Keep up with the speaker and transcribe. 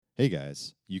Hey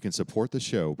guys, you can support the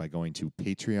show by going to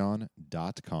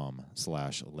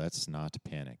patreon.com/Let's Not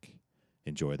Panic.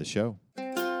 Enjoy the show.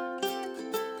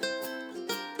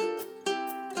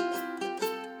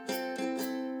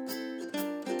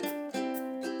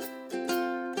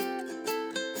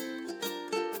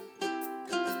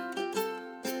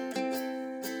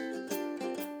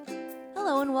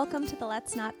 Hello and welcome to the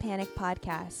Let's Not Panic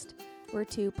podcast. We're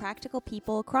two practical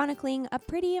people chronicling a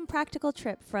pretty impractical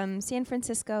trip from San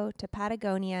Francisco to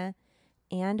Patagonia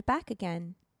and back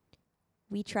again.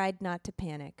 We tried not to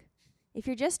panic. If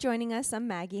you're just joining us, I'm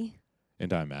Maggie.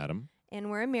 And I'm Adam.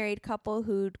 And we're a married couple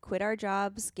who'd quit our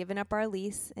jobs, given up our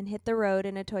lease, and hit the road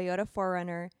in a Toyota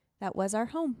 4Runner that was our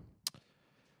home.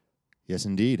 Yes,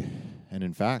 indeed. And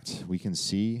in fact, we can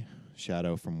see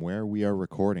Shadow from where we are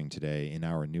recording today in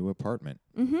our new apartment.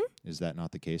 Mm-hmm. Is that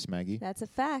not the case, Maggie? That's a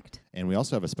fact. And we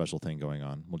also have a special thing going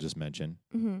on. We'll just mention.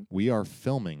 Mm-hmm. We are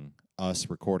filming us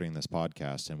recording this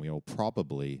podcast, and we will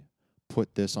probably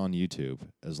put this on YouTube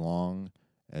as long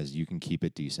as you can keep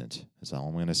it decent. That's all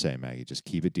I'm going to say, Maggie. Just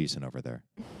keep it decent over there.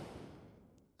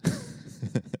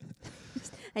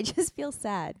 I just feel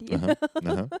sad. You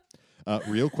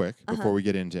Real quick, before we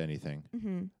get into anything,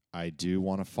 Mm-hmm. I do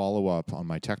want to follow up on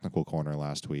my technical corner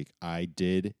last week. I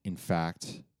did, in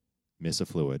fact, miss a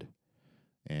fluid.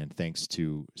 And thanks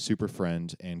to super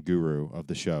friend and guru of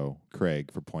the show, Craig,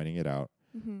 for pointing it out.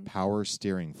 Mm-hmm. Power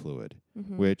steering fluid,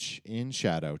 Mm-hmm. which in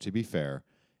Shadow, to be fair,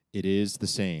 it is the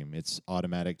same. It's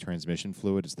automatic transmission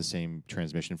fluid. It's the same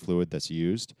transmission fluid that's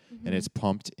used, and it's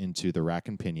pumped into the rack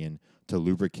and pinion to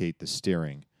lubricate the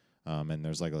steering. And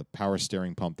there's like a power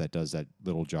steering pump that does that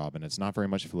little job, and it's not very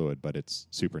much fluid, but it's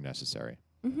super necessary.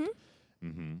 Mm-hmm.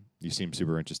 Mm-hmm. You seem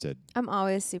super interested. I'm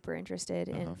always super interested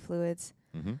in fluids.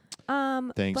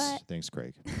 Mm-hmm. Thanks,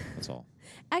 Craig. That's all.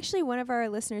 Actually, one of our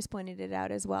listeners pointed it out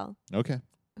as well. Okay.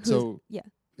 So yeah,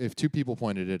 if two people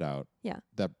pointed it out, Yeah.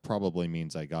 that probably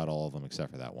means I got all of them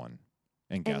except for that one.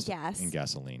 And gas. And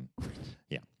gasoline.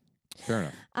 Yeah. Fair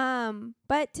enough.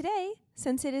 But today,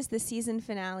 since it is the season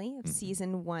finale of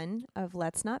season 1 of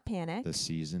Let's Not Panic, The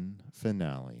season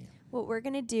finale. what we're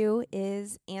going to do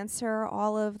is answer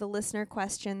all of the listener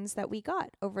questions that we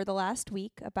got over the last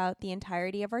week about the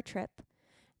entirety of our trip.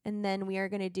 And then we are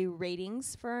going to do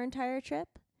ratings for our entire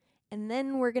trip. And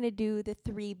then we're going to do the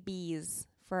 3 Bs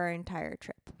for our entire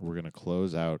trip. We're going to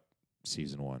close out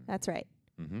season 1. That's right.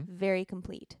 Mm-hmm. Very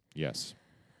complete. Yes.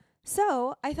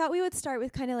 So I thought we would start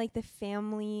with kind of like the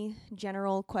family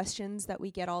general questions that we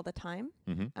get all the time,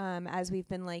 Mm-hmm. as we've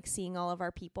been like seeing all of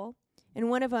our people. And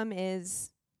one of them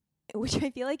is, which I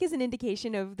feel like is an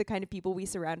indication of the kind of people we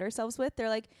surround ourselves with. They're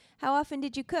like, how often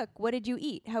did you cook? What did you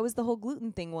eat? How was the whole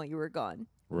gluten thing while you were gone?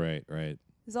 Right, right.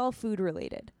 It's all food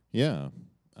related. Yeah.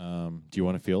 Do you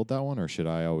want to field that one, or should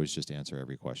I always just answer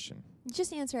every question?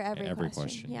 Just answer every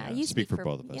question. Yeah. You Speak for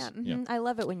both of us. Yeah, Yeah. I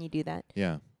love it when you do that.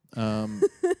 Yeah.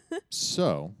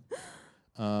 So,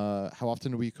 how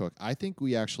often do we cook? I think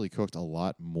we actually cooked a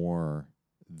lot more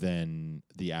than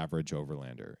the average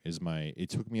overlander. It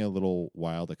took me a little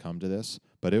while to come to this,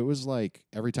 but it was like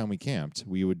every time we camped,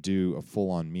 we would do a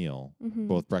full-on meal,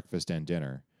 both breakfast and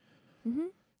dinner. Mm-hmm.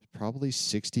 Probably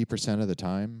 60% of the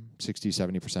time,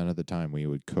 70% of the time, we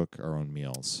would cook our own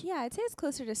meals. Yeah, I'd say it's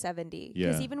closer to 70. Yeah.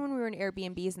 Because even when we were in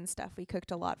Airbnbs and stuff, we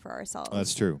cooked a lot for ourselves.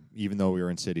 That's true. Even though we were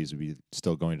in cities, we'd be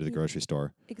still going to the grocery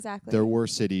store. Exactly. There were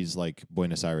cities like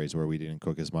Buenos Aires where we didn't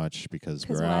cook as much because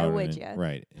we were why out. would ya?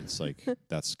 Right. It's like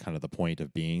that's kind of the point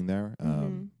of being there.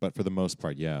 But for the most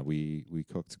part, yeah, we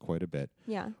cooked quite a bit.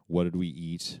 Yeah. What did we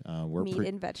eat? Meat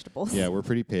and vegetables. Yeah, we're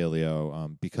pretty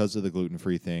paleo because of the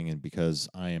gluten-free thing and because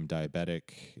I am diabetic,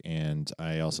 and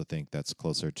I also think that's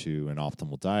closer to an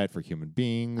optimal diet for human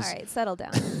beings. All right, settle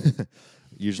down.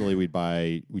 Usually we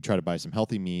try to buy some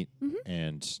healthy meat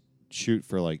and shoot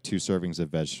for like 2 servings of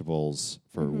vegetables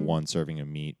for 1 serving of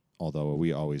meat, although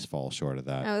we always fall short of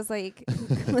that. I was like,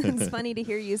 it's funny to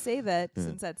hear you say that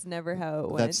since that's never how it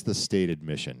went. That's the stated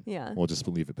mission. Yeah. We'll just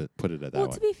believe it, but put it at that Well,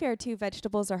 way. to be fair, too,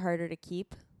 vegetables are harder to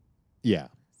keep. Yeah.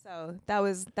 So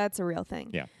that's a real thing.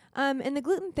 Yeah. And the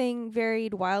gluten thing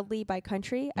varied wildly by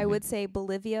country. I would say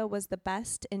Bolivia was the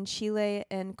best, and Chile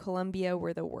and Colombia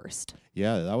were the worst.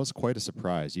 Yeah, that was quite a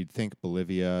surprise. You'd think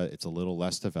Bolivia, it's a little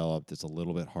less developed, it's a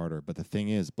little bit harder. But the thing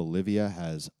is, Bolivia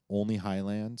has only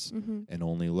highlands and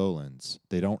only lowlands.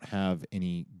 They don't have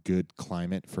any good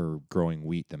climate for growing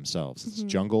wheat themselves. It's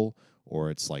jungle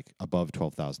or it's like above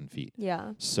 12,000 feet.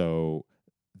 Yeah. So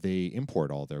they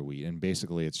import all their wheat, and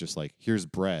basically it's just like, here's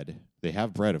bread. They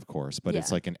have bread, of course, but it's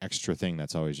Yeah. like an extra thing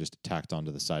that's always just tacked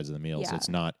onto the sides of the meals. Yeah. It's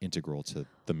not integral to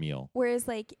the meal. Whereas,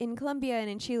 like, in Colombia and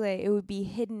in Chile, it would be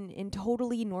hidden in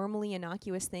totally normally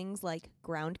innocuous things like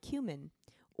ground cumin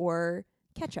or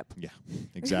ketchup. Yeah, You're like,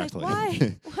 exactly.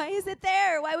 why? Why is it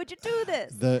there? Why would you do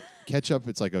this? The ketchup,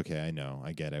 it's like, okay, I know,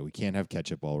 I get it. We can't have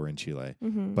ketchup while we're in Chile.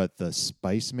 Mm-hmm. But the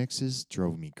spice mixes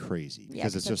drove me crazy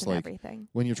because it's just like everything.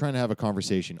 when you're trying to have a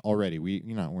conversation already,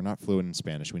 we're not fluent in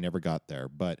Spanish. We never got there.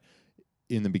 But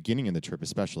in the beginning of the trip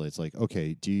especially, it's like,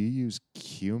 okay, do you use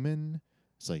cumin?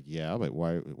 It's like, yeah, but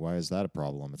why is that a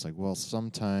problem? It's like, well,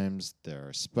 sometimes there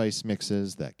are spice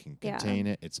mixes that can Yeah. contain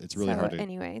it. It's really So hard to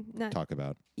anyway, talk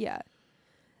about. Yeah.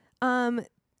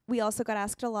 We also got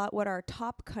asked a lot what our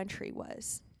top country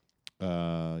was.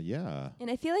 Yeah. And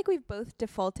I feel like we've both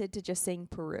defaulted to just saying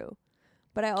Peru.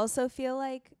 But I also feel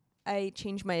like I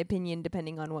change my opinion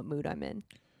depending on what mood I'm in.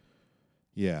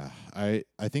 Yeah, I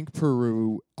think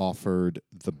Peru offered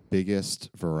the biggest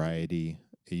variety.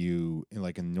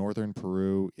 Like in northern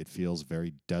Peru, it feels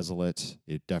very desolate.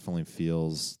 It definitely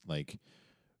feels like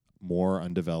more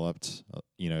undeveloped.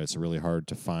 It's really hard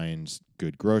to find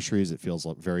good groceries. It feels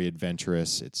very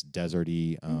adventurous. It's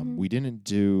deserty. We didn't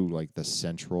do like the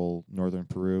central northern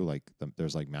Peru. Like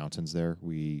there's like mountains there.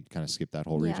 We kind of skipped that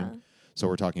whole region. So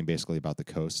we're talking basically about the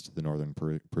coast, the northern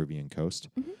Peruvian coast.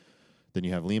 Mm-hmm. Then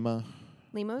you have Lima.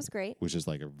 Lima was great. Which is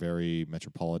like a very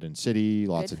metropolitan city,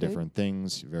 lots Good of food. different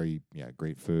things,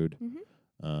 great food.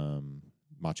 Mm-hmm.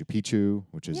 Machu Picchu,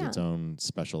 which is Yeah. its own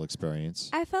special experience.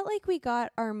 I felt like we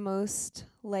got our most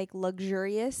like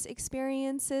luxurious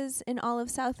experiences in all of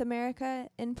South America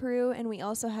in Peru, and we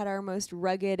also had our most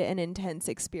rugged and intense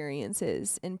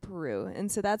experiences in Peru.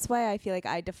 And so that's why I feel like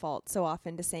I default so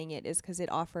often to saying it, is because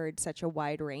it offered such a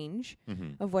wide range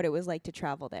of what it was like to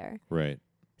travel there. Right.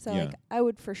 So Yeah. like I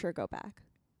would for sure go back.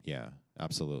 Yeah,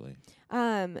 absolutely.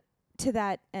 To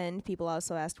that end, people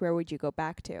also asked, where would you go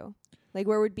back to? Like,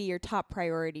 where would be your top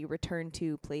priority return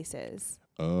to places?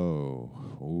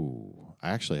 I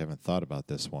actually haven't thought about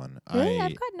this one. Really?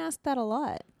 I've gotten asked that a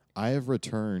lot. I have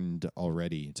returned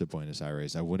already to Buenos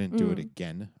Aires. I wouldn't do it Mm.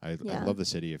 again. I Yeah. love the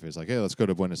city. If it was like, hey, let's go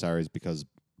to Buenos Aires because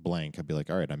blank, I'd be like,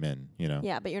 all right, I'm in,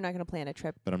 Yeah, but you're not going to plan a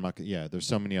trip. But I'm not. There's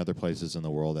so many other places in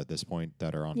the world at this point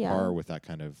that are on Yeah. par with that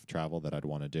kind of travel that I'd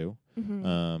want to do. Mm-hmm.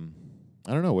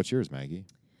 I don't know. What's yours, Maggie?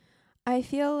 I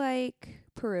feel like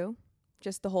Peru,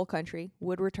 just the whole country,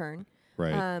 would return.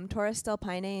 Right. Torres del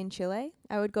Paine in Chile,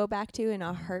 I would go back to in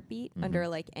a heartbeat under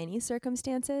like any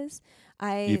circumstances.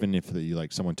 Even if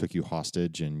someone took you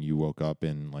hostage and you woke up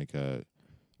in like a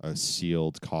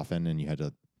sealed coffin and you had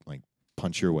to like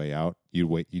punch your way out,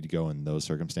 you'd go in those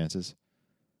circumstances.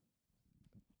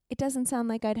 It doesn't sound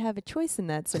like I'd have a choice in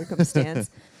that circumstance.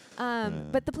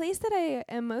 But the place that I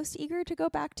am most eager to go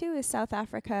back to is South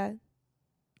Africa.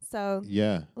 So,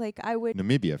 Yeah. like, I would...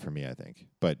 Namibia for me, I think,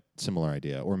 but similar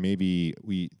idea. Or maybe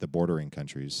the bordering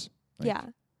countries.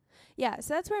 Yeah,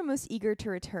 so that's where I'm most eager to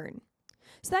return.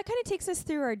 So that kind of takes us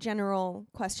through our general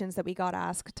questions that we got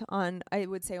asked on, I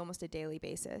would say, almost a daily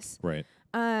basis. Right.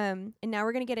 And now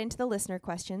we're going to get into the listener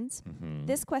questions. Mm-hmm.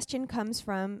 This question comes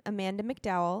from Amanda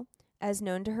McDowell, as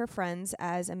known to her friends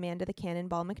as Amanda the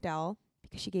Cannonball McDowell,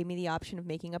 because she gave me the option of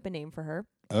making up a name for her.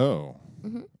 Oh.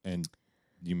 Mm-hmm. And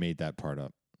you made that part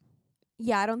up.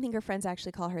 Yeah, I don't think her friends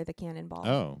actually call her the Cannonball.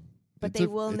 Oh. But they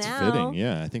will it's now. Fitting.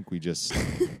 Yeah, I think we just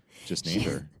named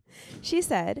her. She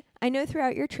said, I know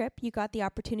throughout your trip you got the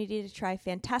opportunity to try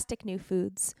fantastic new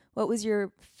foods. What was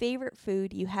your favorite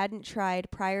food you hadn't tried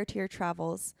prior to your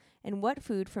travels? And what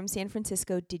food from San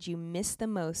Francisco did you miss the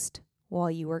most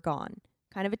while you were gone?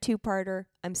 Kind of a two-parter.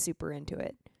 I'm super into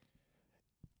it.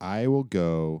 I will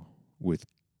go with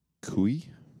cuy.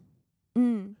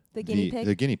 The guinea pig?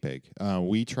 The guinea pig.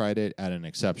 We tried it at an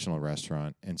exceptional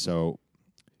restaurant, and so,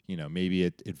 maybe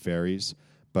it varies,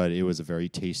 but it was a very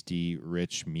tasty,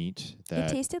 rich meat. It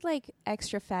tasted like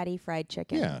extra fatty fried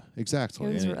chicken. Yeah, exactly.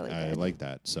 It was and really I good. like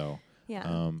that. So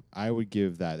Yeah. I would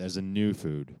give that as a new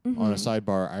food. On a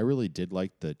sidebar, I really did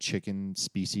like the chicken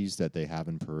species that they have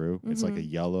in Peru. It's like a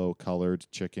yellow colored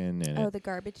chicken. And the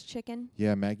garbage chicken?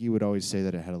 yeah, Maggie would always say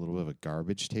that it had a little bit of a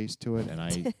garbage taste to it,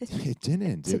 and it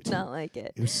didn't. Did not like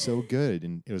it. It was so good,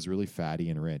 and it was really fatty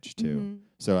and rich too.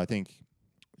 So I think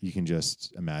you can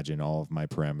just imagine all of my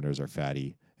parameters are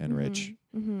fatty and rich.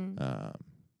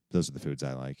 Those are the foods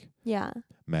I like. Yeah.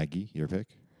 Maggie, your pick?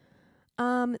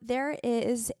 There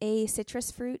is a citrus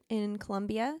fruit in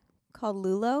Colombia called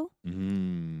lulo.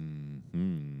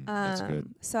 That's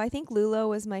good. So I think lulo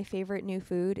was my favorite new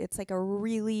food. It's like a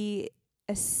really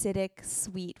acidic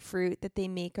sweet fruit that they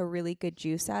make a really good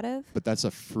juice out of. But that's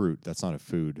a fruit. That's not a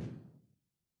food.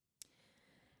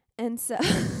 And so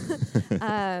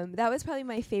that was probably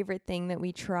my favorite thing that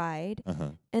we tried. Uh-huh.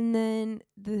 And then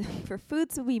for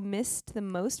foods we missed the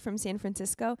most from San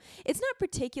Francisco, it's not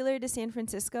particular to San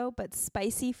Francisco, but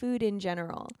spicy food in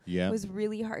general was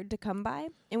really hard to come by.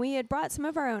 And we had brought some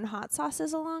of our own hot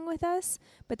sauces along with us,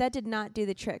 but that did not do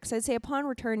the trick. So I'd say upon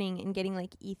returning and getting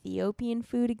like Ethiopian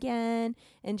food again,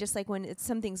 and just like when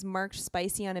something's marked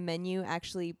spicy on a menu,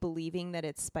 actually believing that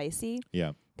it's spicy.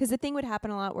 Yeah. Because the thing would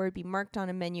happen a lot where it'd be marked on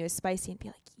a menu as spicy and be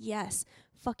like, yes,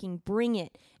 fucking bring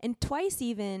it. And twice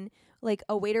even, like,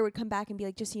 a waiter would come back and be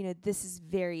like, just, this is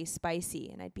very spicy.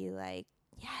 And I'd be like,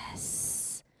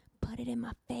 yes, put it in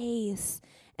my face.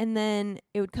 And then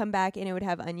it would come back and it would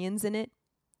have onions in it.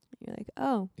 And you're like,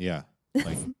 oh. Yeah.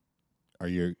 Like, are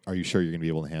you sure you're going to be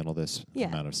able to handle this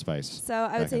amount of spice? So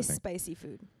I would say spicy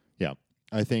food. Yeah.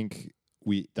 I think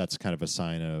that's kind of a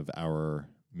sign of our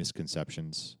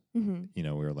misconceptions. Mm-hmm. We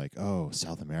were like, oh,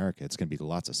 South America, it's going to be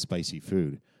lots of spicy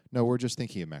food. No, we're just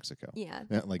thinking of Mexico. Yeah.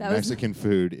 Like Mexican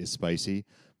food is spicy.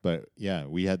 But yeah,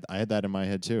 I had that in my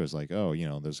head too. It's like, oh,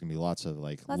 there's going to be lots of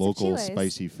local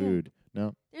spicy food. Yeah.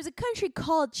 No. There's a country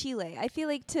called Chile. I feel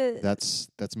like that's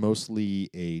mostly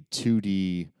a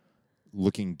 2D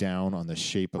looking down on the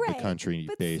shape of the country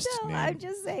but based still, name. I'm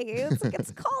just saying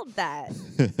it's called that.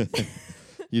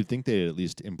 You'd think they'd at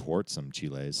least import some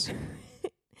chiles.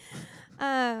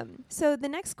 So the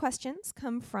next questions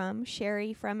come from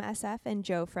Sherry from SF and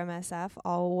Joe from SF,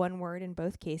 all one word in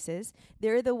both cases.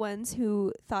 They're the ones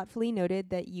who thoughtfully noted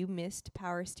that you missed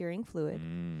power steering fluid.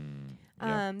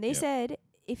 They said,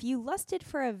 if you lusted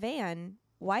for a van,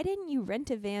 why didn't you rent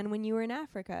a van when you were in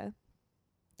Africa?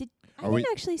 I didn't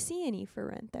actually see any for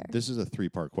rent there. This is a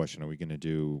 3-part question. Are we going to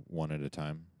do one at a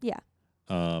time? Yeah.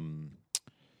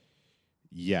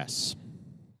 Yes.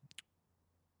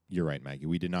 You're right, Maggie.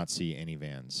 We did not see any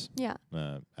vans. Yeah.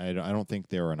 I don't think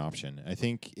they were an option. I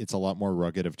think it's a lot more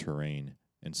rugged of terrain,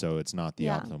 and so it's not the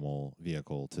optimal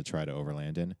vehicle to try to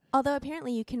overland in. Although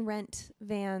apparently you can rent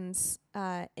vans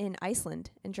in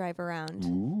Iceland and drive around.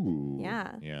 Ooh.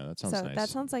 Yeah. Yeah, that sounds nice. That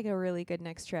sounds like a really good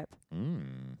next trip.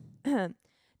 Mm.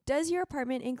 Does your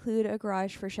apartment include a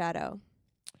garage for Shadow?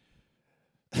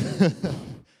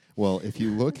 Well, if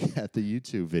you look at the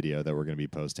YouTube video that we're going to be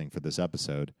posting for this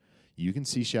episode, you can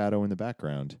see Shadow in the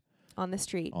background. On the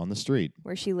street. On the street.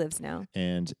 Where she lives now.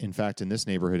 And, in fact, in this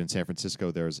neighborhood in San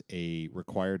Francisco, there's a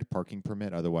required parking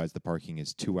permit. Otherwise, the parking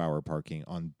is 2-hour parking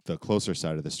on the closer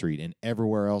side of the street and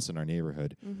everywhere else in our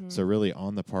neighborhood. Mm-hmm. So, really,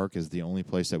 on the park is the only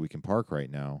place that we can park right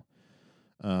now.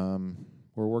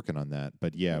 We're working on that.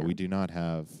 But, yeah, we do not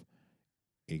have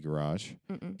a garage.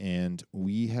 Mm-mm. And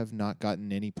we have not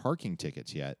gotten any parking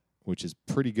tickets yet, which is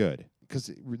pretty good. Because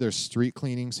there's street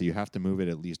cleaning, so you have to move it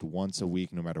at least once a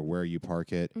week, no matter where you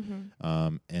park it.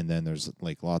 Mm-hmm. And then there's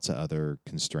lots of other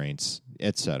constraints,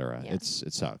 etc. Yeah. It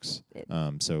sucks.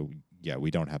 So yeah,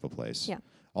 we don't have a place. Yeah.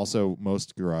 Also,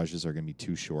 most garages are going to be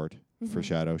too short Mm-hmm. for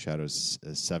Shadow. Shadow's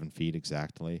 7 feet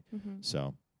exactly,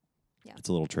 so it's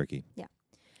a little tricky. Yeah.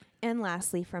 And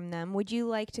lastly from them, would you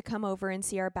like to come over and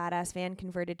see our badass van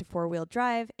converted to 4-wheel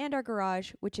drive and our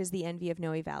garage, which is the envy of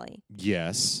Noe Valley?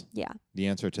 Yes. Yeah. The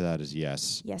answer to that is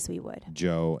yes. Yes, we would.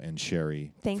 Joe and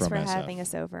Sherry Thanks from for SF. having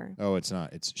us over. Oh, it's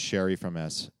not. It's Sherry from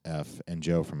SF and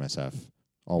Joe from SF.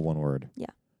 All one word. Yeah.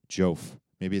 Jof.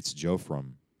 Maybe it's Joe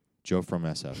from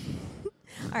SF.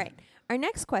 All right. Our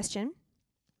next question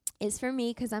is for me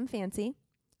because I'm fancy.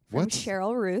 From What?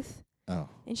 Cheryl Ruth. Oh.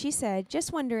 And she said,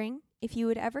 just wondering if you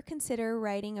would ever consider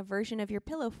writing a version of your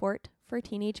Pillow Fort for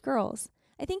teenage girls.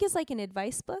 I think it's like an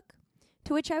advice book,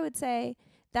 to which I would say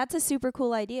that's a super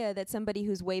cool idea that somebody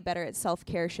who's way better at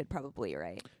self-care should probably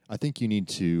write. I think you need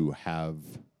to have,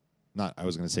 I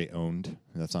was going to say owned.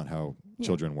 That's not how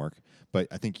children work. But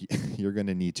I think you're going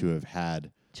to need to have had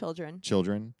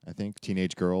children, I think,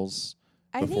 teenage girls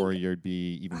before you'd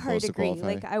be even close to qualify.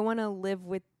 Like, I want to live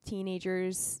with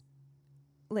teenagers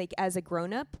as a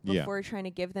grown-up before trying to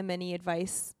give them any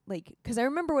advice, because I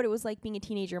remember what it was like being a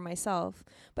teenager myself.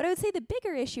 But I would say the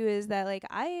bigger issue is that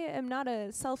I am not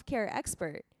a self-care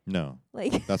expert. No.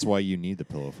 That's why you need the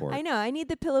Pillow Fort. I know. I need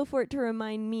the Pillow Fort to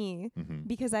remind me Mm-hmm.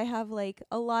 because I have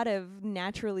a lot of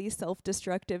naturally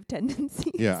self-destructive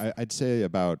tendencies. Yeah, I'd say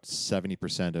about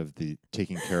 70% of the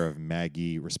taking care of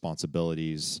Maggie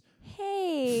responsibilities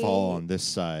fall on this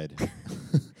side.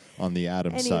 On the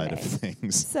Adam side of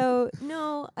things. So,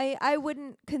 no, I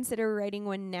wouldn't consider writing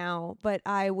one now, but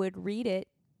I would read it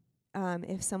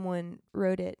if someone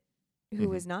wrote it who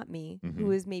was not me, who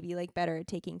was maybe better at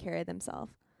taking care of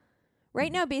themselves.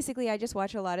 Right now, basically, I just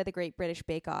watch a lot of the Great British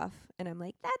Bake Off, and I'm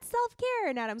like, that's self-care.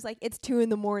 And Adam's like, it's 2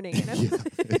 a.m. And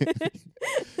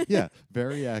I'm Yeah,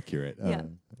 very accurate. Yeah.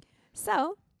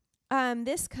 So,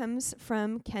 this comes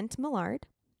from Kent Millard.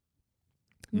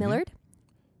 Millard?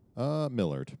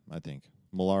 Millard, I think.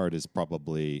 Millard is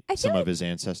probably I feel some like of his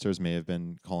ancestors may have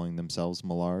been calling themselves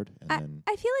Millard, and then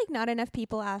I feel like not enough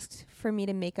people asked for me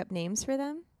to make up names for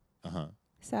them.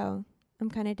 So I'm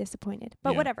kind of disappointed.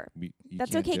 But Yeah, whatever. you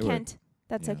That's can't okay, do it. Kent.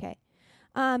 That's Yeah. okay.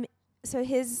 So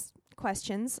his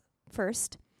questions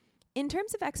first. In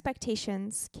terms of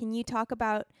expectations, can you talk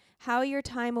about how your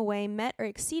time away met or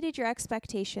exceeded your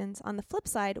expectations? On the flip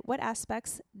side, what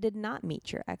aspects did not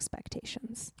meet your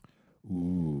expectations?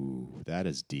 Ooh, that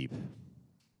is deep.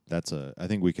 I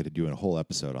think we could do a whole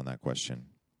episode on that question.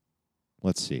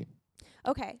 Let's see.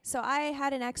 Okay, so I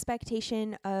had an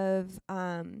expectation of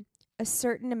a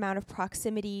certain amount of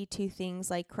proximity to things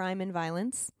like crime and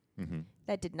violence.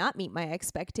 That did not meet my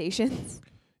expectations.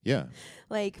 Yeah.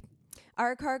 Like,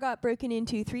 our car got broken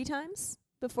into 3 times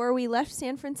before we left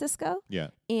San Francisco. Yeah.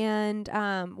 And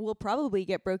we'll probably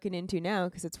get broken into now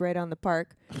because it's right on the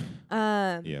park.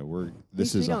 Yeah,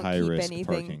 this is a high risk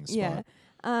parking spot. Yeah.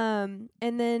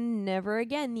 And then never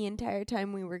again the entire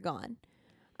time we were gone.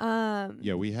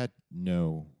 Yeah, we had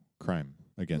no crime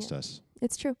against us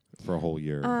It's true. for a whole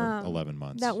year or 11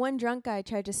 months. That one drunk guy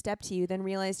tried to step to you, then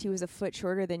realized he was a foot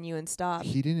shorter than you and stopped.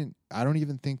 He didn't. I don't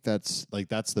even think that's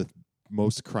the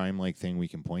most crime-like thing we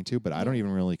can point to, but I don't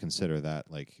even really consider that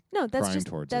No, that's crime just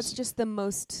towards that's us. just the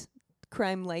most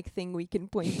crime-like thing we can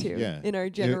point to Yeah. in our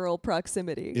general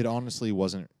proximity. It honestly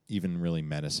wasn't even really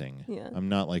menacing. Yeah. I'm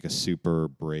not like a super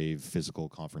brave physical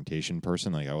confrontation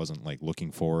person. Like I wasn't like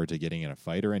looking forward to getting in a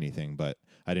fight or anything, but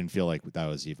I didn't feel like that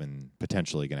was even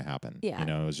potentially going to happen. Yeah. You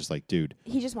know, it was just like, dude,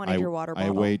 He just wanted your water bottle.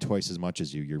 I weigh twice as much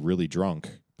as you. You're really drunk,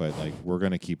 but like we're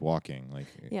going to keep walking. Like,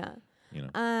 Yeah. you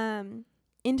know.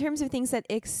 In terms of things that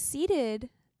exceeded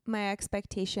my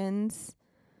expectations,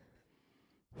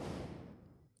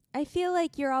 I feel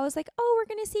like you're always like, oh, we're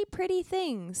going to see pretty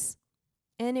things.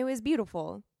 And it was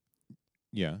beautiful.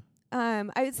 Yeah. I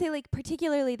would say like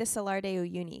particularly the Salar de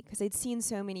Uyuni, because I'd seen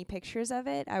so many pictures of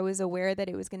it. I was aware that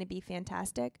it was going to be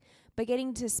fantastic. But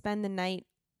getting to spend the night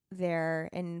there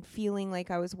and feeling like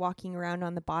I was walking around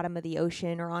on the bottom of the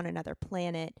ocean or on another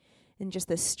planet, and just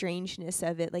the strangeness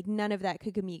of it, like none of that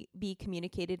could be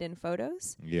communicated in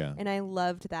photos. Yeah. And I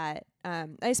loved that. I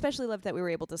especially loved that we were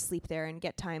able to sleep there and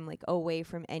get time like away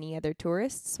from any other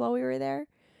tourists while we were there.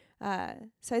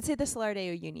 So I'd say the Salar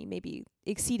de Uyuni maybe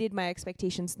exceeded my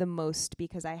expectations the most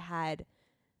because I had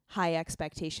high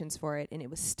expectations for it, and it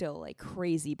was still like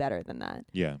crazy better than that.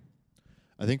 Yeah.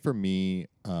 I think for me,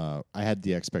 I had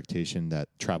the expectation that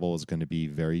travel was going to be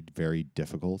very, very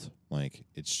difficult. Like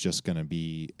it's just going to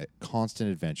be a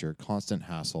constant adventure, constant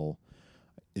hassle.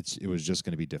 It was just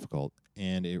going to be difficult,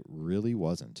 and it really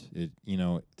wasn't.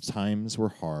 Times were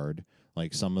hard.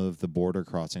 Like some of the border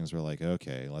crossings were like,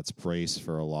 okay, let's brace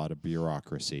for a lot of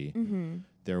bureaucracy. Mm-hmm.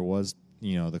 There was,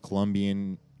 the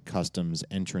Colombian customs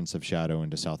entrance of Shadow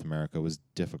into South America was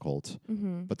difficult,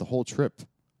 but the whole trip,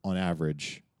 on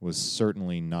average, was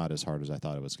certainly not as hard as I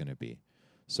thought it was going to be.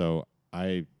 So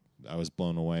I was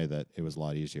blown away that it was a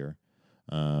lot easier.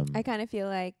 I kind of feel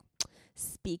like,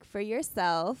 speak for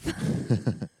yourself.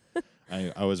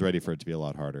 I was ready for it to be a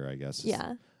lot harder, I guess.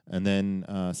 Yeah. And then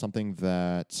something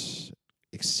that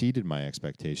exceeded my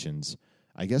expectations,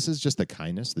 I guess, is just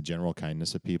the general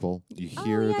kindness of people. You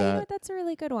hear that. You know that. what? That's a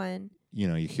really good one. You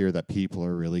hear that people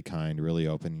are really kind, really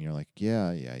open, and you're like,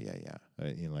 yeah.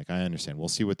 I understand. We'll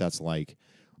see what that's like.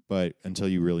 But until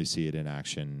you really see it in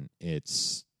action, it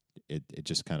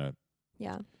just kind of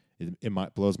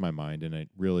it blows my mind, and it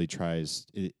really tries.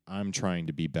 I'm trying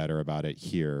to be better about it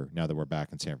here now that we're back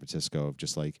in San Francisco. Of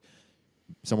just like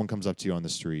someone comes up to you on the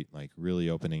street, like really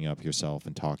opening up yourself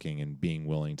and talking and being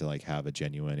willing to like have a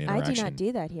genuine interaction. I do not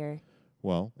do that here.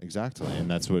 Well, exactly, and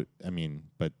that's what I mean.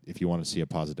 But if you want to see a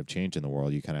positive change in the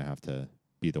world, you kind of have to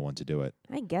be the one to do it.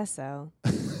 I guess so.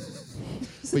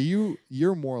 But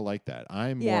you're more like that.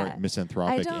 I'm more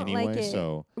misanthropic anyway. Like it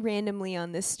so randomly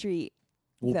on the street.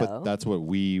 well, though. but that's what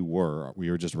we were. We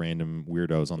were just random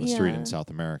weirdos on the street in South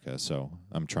America. So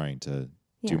I'm trying to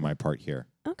do my part here.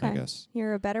 Okay, I guess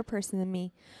you're a better person than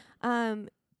me.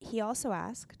 He also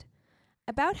asked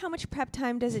about how much prep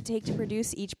time does it take to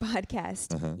produce each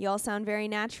podcast. You all sound very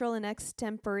natural and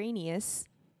extemporaneous.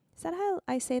 Is that how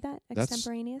I say that?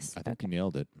 Extemporaneous? I think you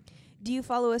nailed it. Do you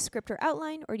follow a script or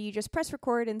outline, or do you just press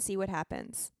record and see what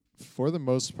happens? For the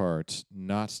most part,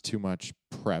 not too much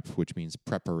prep, which means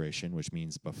preparation, which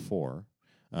means before.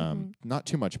 Not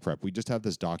too much prep. We just have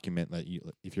this document that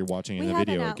if you're watching in We the have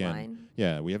video an again,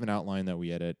 outline. we have an outline that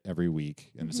we edit every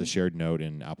week, and it's a shared note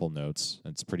in Apple Notes.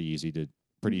 It's pretty easy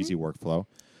workflow.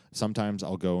 Sometimes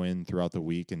I'll go in throughout the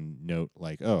week and note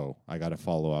like, oh, I got to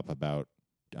follow up about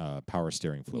power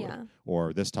steering fluid, Yeah.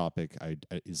 or this topic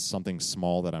is something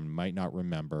small that I might not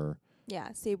remember.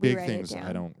 Yeah, so we Big write things, it down.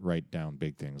 I don't write down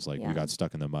big things. Like Yeah. we got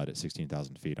stuck in the mud at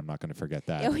 16,000 feet. I'm not going to forget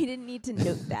that. Yeah, we didn't need to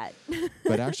note that.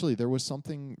 But actually, there was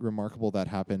something remarkable that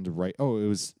happened it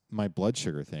was my blood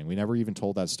sugar thing. We never even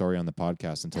told that story on the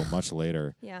podcast until much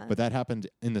later. Yeah. But that happened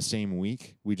in the same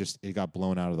week. It got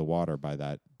blown out of the water by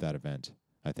that event,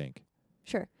 I think.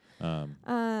 Sure.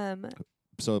 Um,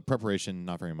 so preparation,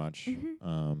 not very much.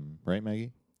 Right,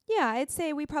 Maggie? Yeah, I'd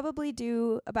say we probably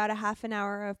do about a half an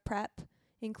hour of prep,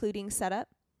 including setup.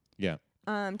 Yeah.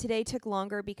 Today took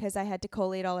longer because I had to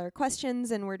collate all our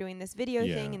questions, and we're doing this video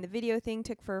thing, and the video thing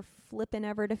took for flippin'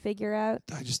 ever to figure out.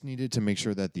 I just needed to make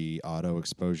sure that the auto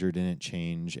exposure didn't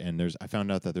change, and I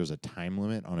found out that there's a time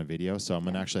limit on a video, so I'm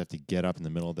going to actually have to get up in the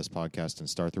middle of this podcast and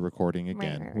start the recording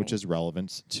again, which is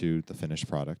relevant to the finished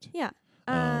product. Yeah.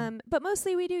 But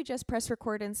mostly we do just press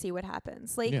record and see what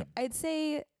happens. I'd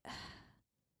say,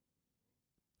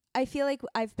 I feel like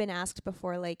I've been asked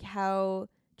before, like, how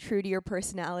true to your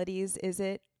personalities is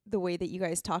it the way that you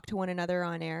guys talk to one another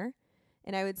on air?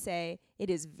 And I would say it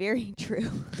is very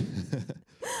true.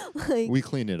 We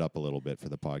clean it up a little bit for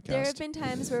the podcast. There have been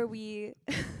times where we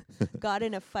got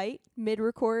in a fight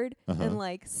mid-record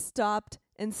and stopped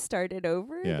and started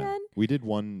over again. We did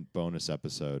one bonus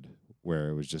episode where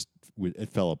it was just it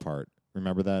fell apart.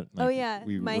 Remember that? My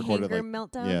hanger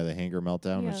meltdown. Yeah, the hanger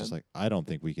meltdown was just like, I don't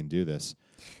think we can do this.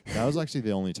 That was actually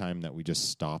the only time that we just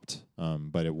stopped,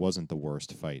 but it wasn't the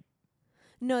worst fight.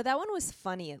 No, that one was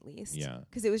funny at least. Yeah.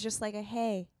 Because it was just like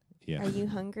hey, are you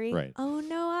hungry? Right. Oh,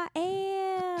 no, I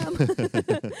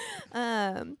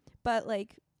am. But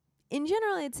in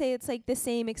general, I'd say it's the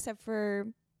same except for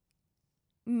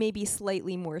maybe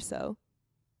slightly more so.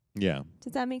 Yeah.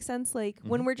 Does that make sense?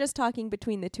 When we're just talking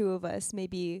between the two of us,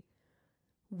 maybe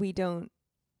we don't.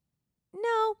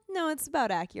 No, it's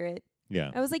about accurate.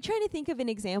 Yeah. I was trying to think of an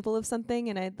example of something,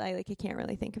 and I can't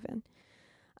really think of it.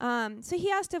 So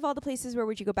he asked of all the places where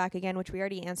would you go back again, which we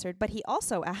already answered, but he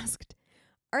also asked,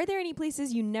 are there any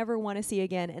places you never want to see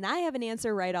again? And I have an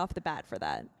answer right off the bat for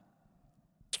that.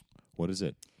 What is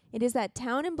it? It is that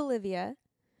town in Bolivia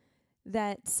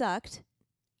that sucked.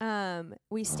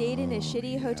 We stayed in a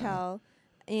shitty hotel,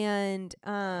 and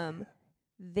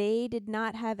they did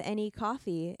not have any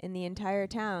coffee in the entire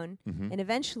town. And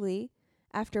eventually,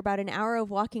 after about an hour of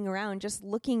walking around just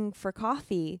looking for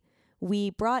coffee,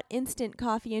 we brought instant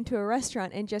coffee into a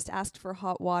restaurant and just asked for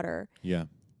hot water. Yeah.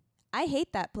 I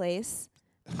hate that place.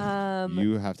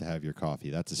 You have to have your coffee.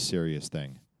 That's a serious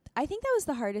thing. I think that was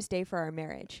the hardest day for our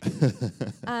marriage.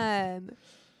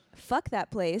 Fuck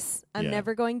that place. I'm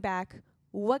never going back.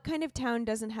 What kind of town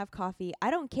doesn't have coffee?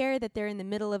 I don't care that they're in the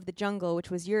middle of the jungle,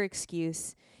 which was your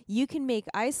excuse. You can make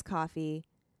iced coffee.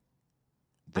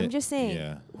 I'm just saying.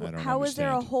 Yeah, I don't how was there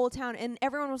a understand. whole town? And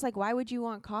everyone was like, why would you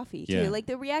want coffee? Yeah. Too?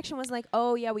 The reaction was like,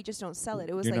 oh, yeah, we just don't sell it.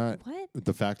 It was what?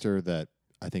 The factor that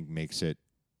I think makes it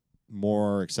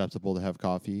more acceptable to have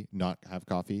coffee, not have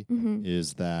coffee,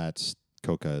 is that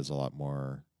coca is a lot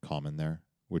more common there,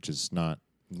 which is not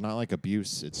like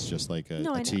abuse. It's just like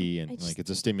a tea, and it's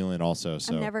a stimulant also.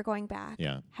 So I'm never going back.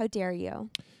 Yeah. How dare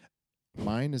you?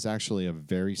 Mine is actually a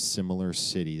very similar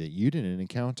city that you didn't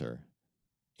encounter.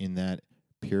 In that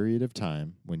period of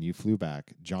time when you flew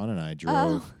back, John and I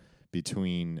drove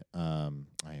between, I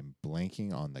am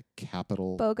blanking on the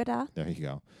capital. Bogota. There you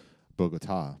go.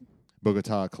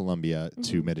 Bogota, Colombia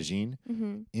to Medellin.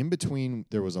 In between,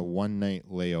 there was a one-night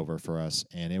layover for us,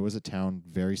 and it was a town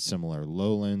very similar.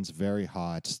 Lowlands, very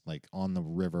hot, on the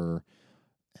river,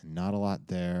 and not a lot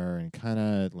there, and kind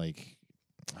of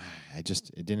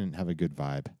it didn't have a good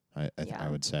vibe, I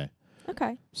would say.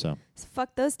 Okay. So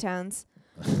fuck those towns.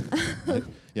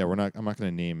 Yeah, I'm not going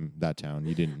to name that town.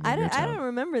 You didn't. I don't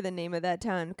remember the name of that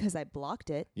town because I blocked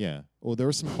it. Yeah. Well, there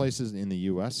were some places in the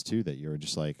U.S. too that you were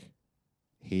just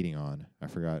hating on. I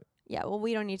forgot. Yeah. Well,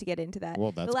 we don't need to get into that.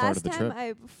 Well, that's the part of last the time trip.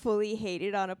 I fully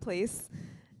hated on a place,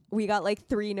 we got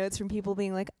 3 notes from people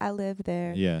being like, "I live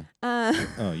there." Yeah.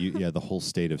 The whole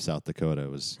state of South Dakota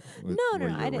was. No,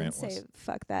 I didn't say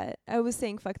fuck that. I was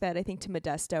saying fuck that, I think, to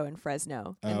Modesto and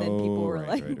Fresno. And then people were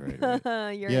right.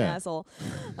 You're an asshole.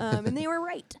 And they were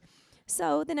right.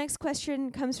 So the next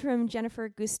question comes from Jennifer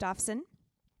Gustafson.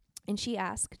 And she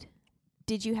asked,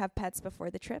 did you have pets before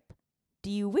the trip? Do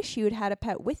you wish you had had a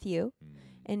pet with you?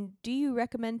 And do you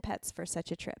recommend pets for such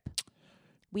a trip?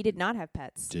 We did not have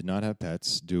pets. Did not have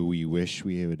pets. Do we wish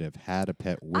we would have had a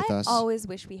pet with us? I always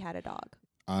wish we had a dog.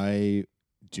 I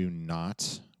do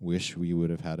not wish we would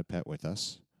have had a pet with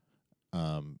us.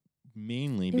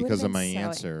 Mainly It would've because of been my so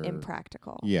answer.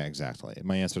 impractical. Yeah, exactly.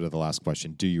 My answer to the last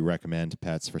question, do you recommend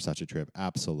pets for such a trip?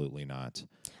 Absolutely not.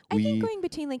 I think going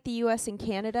between like the U.S. and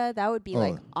Canada, that would be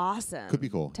like awesome. Could be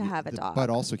cool to have a dog. But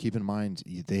also keep in mind,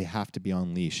 they have to be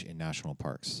on leash in national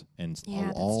parks. And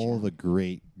all the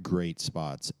great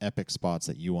spots, epic spots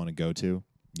that you want to go to,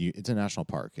 it's a national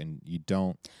park, and you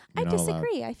don't. I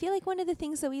disagree. I feel like one of the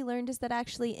things that we learned is that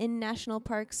actually in national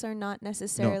parks are not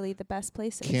necessarily the best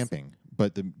places. Camping.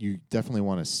 But you definitely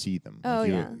want to see them.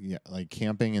 Oh, like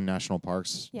camping in national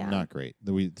parks, not great.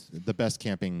 The best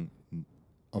camping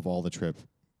of all the trip,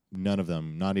 none of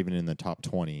them, not even in the top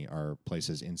 20, are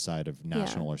places inside of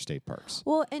national or state parks.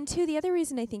 Well, and two, the other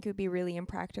reason I think it would be really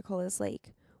impractical is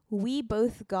like we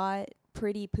both got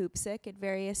pretty poop sick at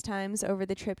various times over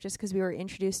the trip just because we were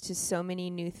introduced to so many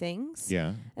new things.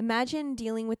 Yeah. Imagine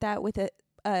dealing with that with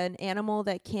an animal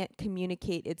that can't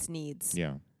communicate its needs.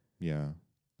 Yeah. Yeah.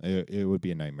 It would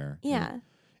be a nightmare. Yeah.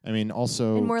 I mean,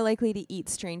 also... And more likely to eat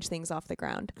strange things off the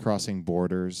ground. Crossing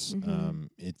borders.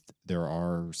 There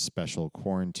are special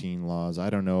quarantine laws. I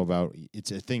don't know about...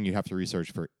 It's a thing you have to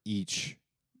research for each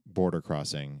border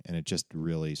crossing, and it just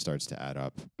really starts to add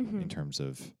up in terms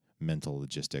of mental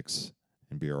logistics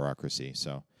and bureaucracy.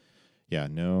 So, yeah,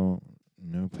 no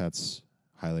pets.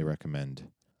 Highly recommend.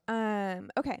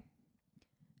 Okay.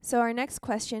 So our next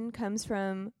question comes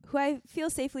from who I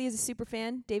feel safely is a super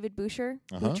fan, David Boucher.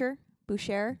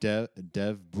 Boucher.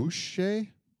 Dev Boucher?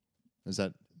 Is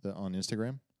that on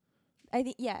Instagram? I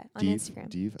think on Instagram.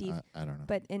 Dev? I don't know.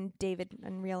 But in David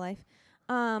in real life.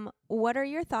 What are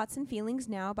your thoughts and feelings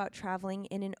now about traveling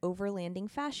in an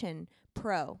overlanding fashion?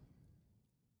 Pro.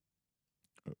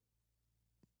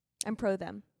 I'm pro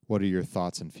them. What are your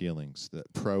thoughts and feelings? The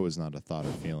pro is not a thought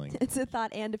or feeling. It's a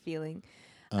thought and a feeling.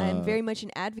 I'm very much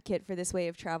an advocate for this way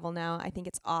of travel now. I think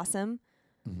it's awesome.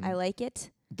 I like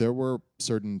it. There were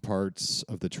certain parts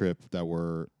of the trip that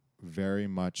were very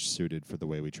much suited for the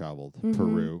way we traveled.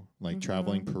 Peru,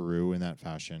 traveling Peru in that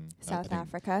fashion. South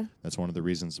Africa. That's one of the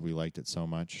reasons we liked it so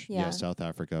much. Yeah. South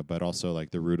Africa, but also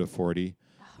like the Ruta 40.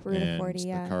 The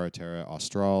Carretera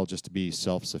Austral, just to be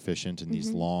self-sufficient in these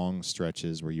long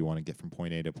stretches where you want to get from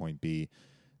point A to point B.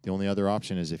 The only other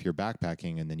option is if you're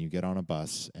backpacking and then you get on a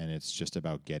bus and it's just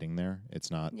about getting there.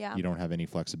 It's not, you don't have any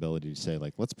flexibility to say,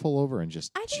 like, let's pull over and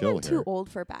just chill here. I think I'm too old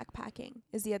for backpacking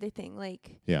is the other thing.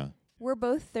 Like, we're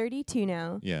both 32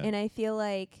 now. Yeah. And I feel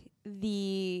like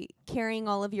the carrying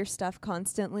all of your stuff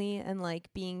constantly and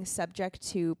like being subject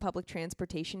to public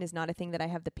transportation is not a thing that I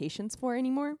have the patience for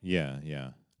anymore. Yeah.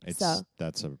 It's a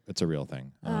real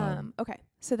thing. Okay.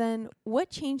 So then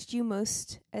what changed you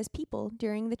most as people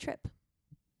during the trip?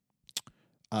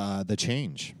 The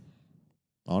change.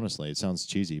 Honestly, it sounds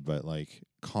cheesy, but like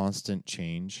constant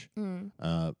change.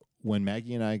 When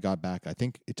Maggie and I got back, I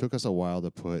think it took us a while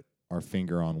to put our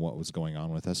finger on what was going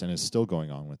on with us, and it's still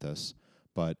going on with us.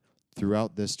 But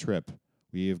throughout this trip,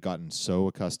 we have gotten so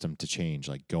accustomed to change,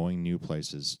 like going new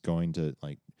places, going to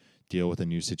like deal with a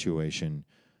new situation,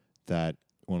 that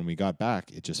when we got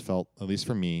back, it just felt, at least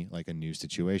for me, like a new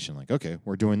situation. Like, okay,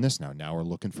 we're doing this now. Now we're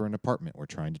looking for an apartment. We're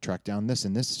trying to track down this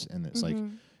and this and this. Like,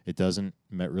 it doesn't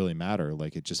really matter.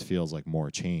 Like, it just feels like more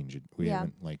change. We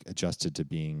haven't like adjusted to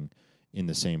being in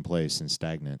the same place and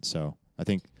stagnant. So I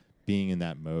think being in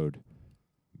that mode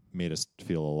made us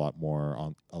feel a lot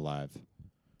more alive.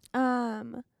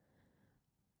 Mine,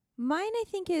 I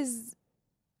think, is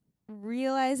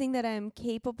realizing that I'm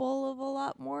capable of a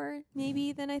lot more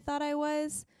maybe than I thought I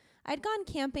was. I'd gone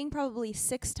camping probably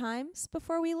 6 times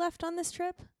before we left on this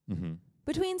trip.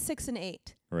 Between 6 and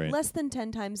 8. Right. Less than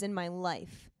 10 times in my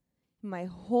life. My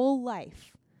whole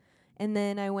life. And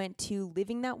then I went to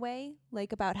living that way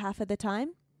like about half of the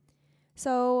time.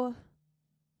 So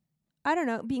I don't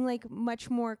know, being like much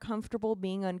more comfortable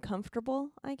being uncomfortable,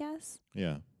 I guess.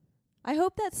 Yeah. I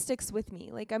hope that sticks with me.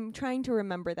 Like, I'm trying to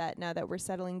remember that now that we're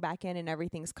settling back in and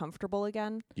everything's comfortable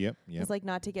again. Yep. It's like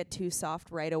not to get too soft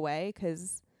right away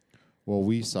because... Well,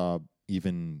 we saw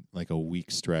even like a week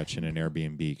stretch in an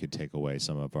Airbnb could take away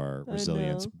some of our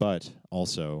resilience. But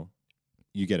also,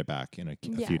 you get it back in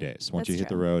a few days. Once you hit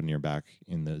the road and you're back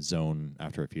in the zone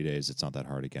after a few days, it's not that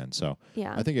hard again. So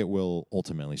I think it will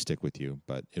ultimately stick with you,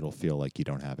 but it'll feel like you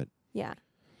don't have it. Yeah.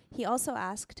 He also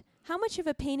asked, how much of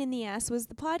a pain in the ass was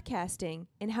the podcasting,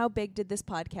 and how big did this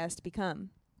podcast become?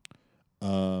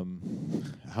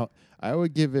 I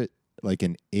would give it like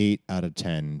an 8 out of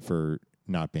 10 for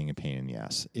not being a pain in the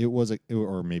ass. It was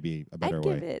or maybe a better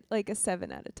way. I'd give it like a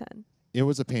 7 out of 10. It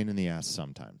was a pain in the ass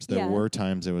sometimes. There Yeah. were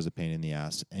times it was a pain in the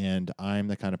ass. And I'm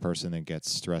the kind of person that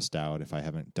gets stressed out if I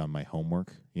haven't done my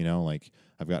homework. You know, like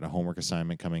I've got a homework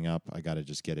assignment coming up. I got to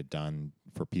just get it done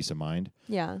for peace of mind.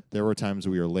 Yeah. There were times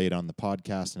we were late on the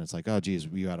podcast and it's like, oh, geez,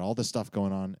 we got all this stuff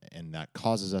going on. And that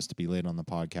causes us to be late on the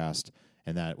podcast.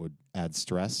 And that would add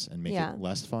stress and make Yeah. it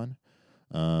less fun.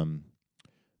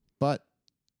 But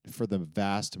for the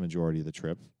vast majority of the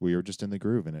trip, we were just in the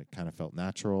groove and it kind of felt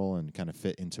natural and kind of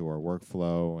fit into our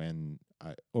workflow and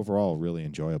overall really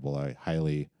enjoyable. I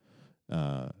highly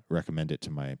recommend it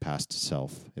to my past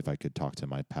self if I could talk to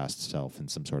my past self in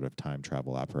some sort of time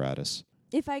travel apparatus.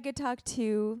 If I could talk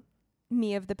to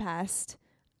me of the past,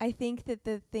 I think that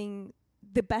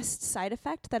the best side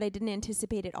effect that I didn't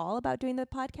anticipate at all about doing the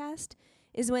podcast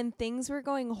is when things were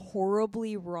going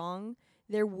horribly wrong,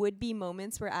 there would be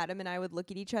moments where Adam and I would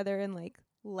look at each other and like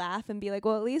laugh and be like,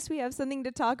 well, at least we have something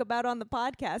to talk about on the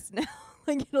podcast now.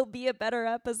 Like it'll be a better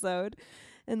episode.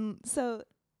 And so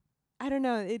I don't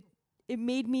know, it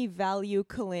made me value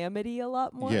calamity a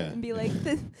lot more and be like,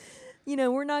 you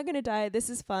know, we're not going to die. This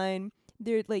is fine.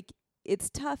 They're like, it's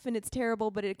tough and it's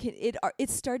terrible, but it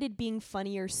started being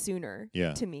funnier sooner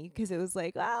to me because it was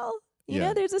like, well, you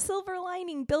know, there's a silver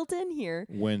lining built in here.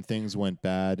 When things went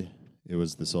bad, it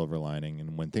was the silver lining.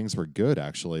 And when things were good,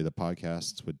 actually, the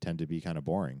podcasts would tend to be kind of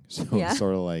boring. So it's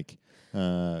sort of like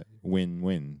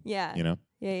win-win. Yeah. You know?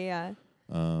 Yeah.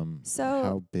 So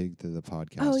how big did the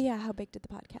podcast? Oh, yeah. How big did the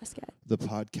podcast get? The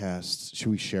podcast,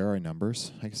 should we share our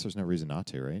numbers? I guess there's no reason not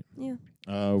to, right?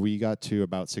 Yeah. We got to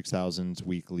about 6,000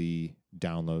 weekly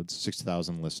downloads,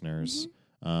 6,000 listeners.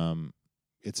 Mm-hmm.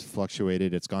 It's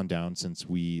fluctuated. It's gone down since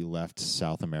we left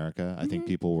South America. I think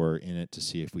people were in it to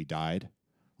see if we died,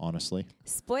 honestly.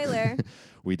 Spoiler.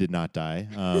 We did not die.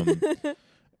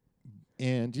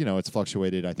 And, you know, it's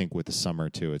fluctuated, I think, with the summer,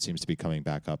 too. It seems to be coming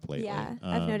back up lately. Yeah,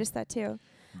 I've noticed that, too.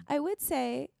 I would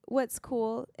say what's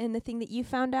cool and the thing that you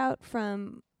found out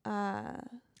from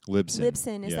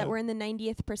Libsyn is that we're in the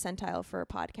 90th percentile for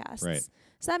podcasts. Right.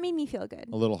 So that made me feel good.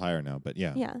 A little higher now, but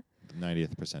yeah.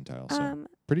 90th percentile, so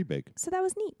pretty big. So that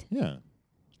was neat. Yeah.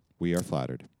 We are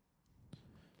flattered.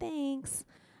 Thanks.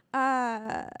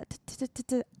 Adam,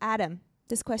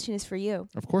 this question is for you.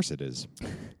 Of course it is.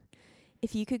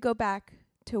 If you could go back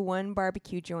to one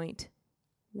barbecue joint,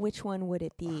 which one would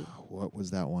it be? What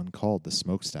was that one called? The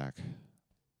Smokestack.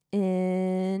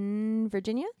 In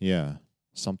Virginia? Yeah.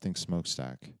 Something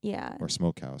Smokestack. Yeah. Or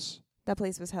Smokehouse. That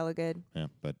place was hella good. Yeah,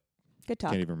 but good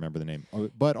talk. Can't even remember the name.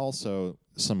 But also,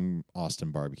 some Austin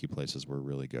barbecue places were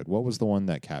really good. What was the one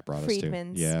that Kat brought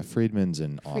Friedman's. us to? Yeah, Friedman's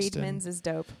in Austin. Friedman's is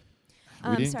dope.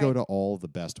 We didn't go to all the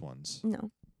best ones. No.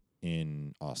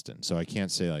 In Austin. So I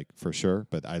can't say like for sure,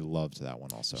 but I loved that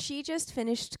one also. She just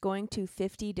finished going to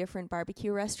 50 different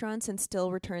barbecue restaurants and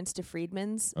still returns to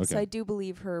Friedman's. Okay. So I do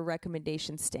believe her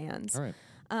recommendation stands. All right.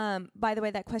 By the way,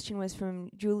 that question was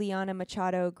from Juliana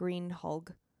Machado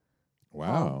Greenhalgh.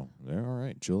 Wow. They're all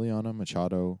right. Juliana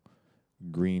Machado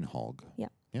Greenhalgh. Yeah.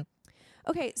 Yep.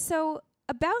 Okay, so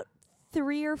about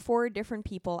 3 or 4 different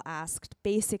people asked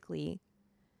basically,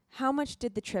 how much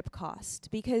did the trip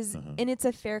cost? Because, and it's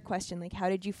a fair question, like how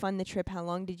did you fund the trip? How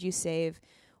long did you save?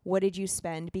 What did you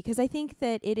spend? Because I think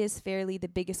that it is fairly the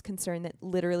biggest concern that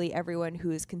literally everyone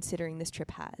who is considering this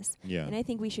trip has. Yeah. And I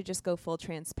think we should just go full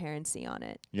transparency on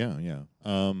it. Yeah, yeah.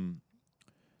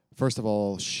 First of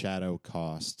all, Shadow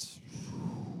cost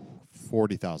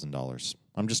 $40,000.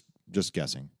 I'm just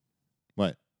guessing.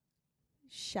 What?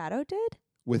 Shadow did?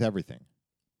 With everything.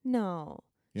 No.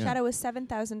 Yeah. Shadow was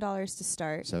 $7,000 to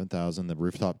start. $7,000. The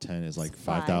rooftop tent is like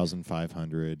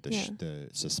 $5,500. The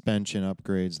suspension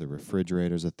upgrades, the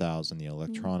refrigerator's $1,000. The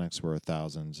electronics were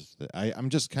 $1,000. I'm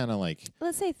just kind of like,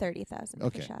 let's say $30,000.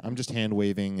 Okay, I'm just hand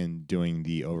waving and doing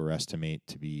the overestimate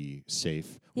to be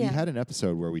safe. Yeah. We had an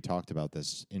episode where we talked about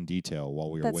this in detail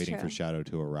while we were waiting for Shadow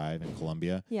to arrive in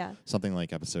Colombia. Yeah, something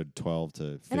like episode 12 to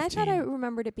 15. And I thought I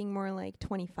remembered it being more like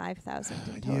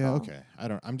 $25,000 in total. Yeah, okay.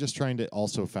 I'm just trying to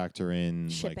also factor in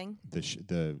shipping, like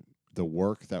the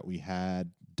work that we had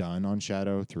done on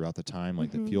Shadow throughout the time.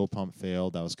 Like the fuel pump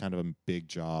failed. That was kind of a big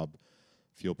job.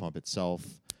 Fuel pump itself.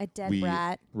 A dead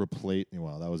rat.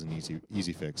 Well, that was an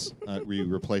easy fix. We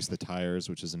replaced the tires,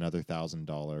 which is another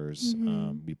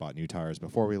 $1,000. We bought new tires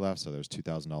before we left, so there's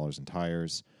 $2,000 in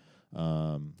tires.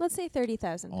 Let's say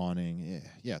 $30,000. Awning,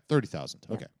 yeah, $30,000.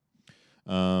 Okay.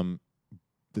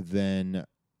 But then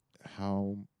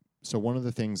how? So one of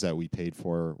the things that we paid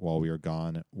for while we were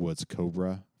gone was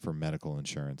Cobra for medical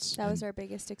insurance. That was our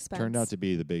biggest expense. Turned out to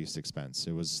be the biggest expense.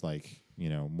 It was like,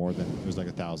 more than, it was like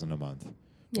 $1,000 a month,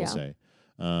 we'll say.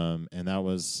 And that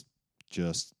was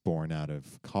just born out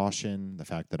of caution, the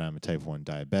fact that I'm a type 1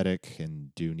 diabetic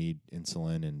and do need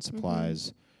insulin and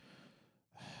supplies.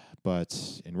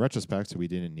 But in retrospect, we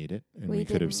didn't need it, and we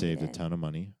could have saved a ton of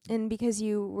money. And because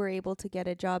you were able to get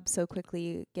a job so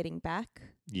quickly getting back,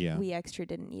 Yeah. we extra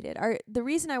didn't need it. The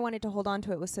reason I wanted to hold on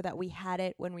to it was so that we had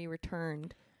it when we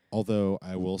returned. Although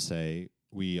I will say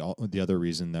the other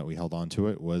reason that we held on to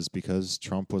it was because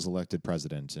Trump was elected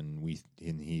president, and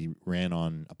he ran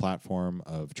on a platform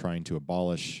of trying to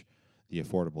abolish the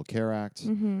Affordable Care Act,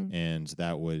 and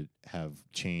that would have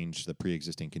changed the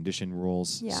pre-existing condition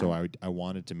rules. Yeah. So I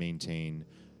wanted to maintain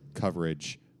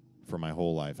coverage for my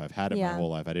whole life. I've had it my whole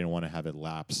life. I didn't want to have it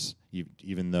lapse,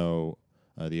 even though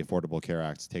the Affordable Care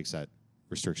Act takes that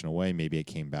restriction away. Maybe it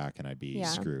came back and I'd be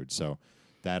screwed. So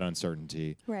that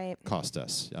uncertainty cost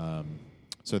us.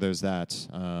 So there's that.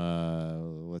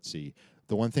 Let's see.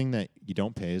 The one thing that you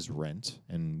don't pay is rent,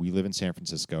 and we live in San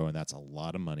Francisco, and that's a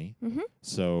lot of money.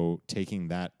 So taking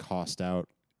that cost out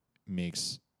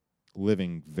makes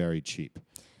living very cheap.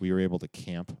 We were able to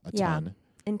camp a ton.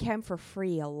 And camp for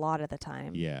free a lot of the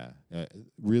time. Yeah.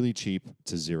 Really cheap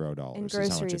to $0. And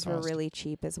groceries were really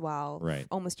cheap as well. Right.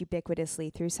 Almost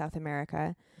ubiquitously through South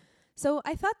America. So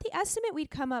I thought the estimate we'd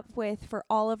come up with for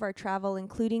all of our travel,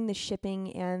 including the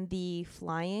shipping and the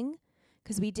flying,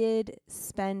 because we did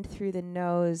spend through the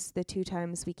nose the 2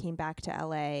 times we came back to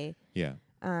LA. Yeah.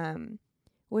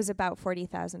 Was about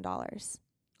 $40,000.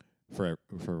 For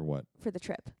what? For the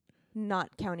trip,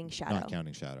 not counting Shadow. Not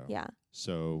counting Shadow. Yeah.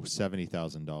 So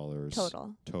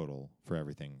 $70,000 total for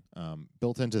everything.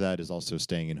 Built into that is also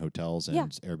staying in hotels and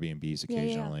Airbnbs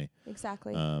occasionally. Yeah,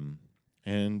 exactly.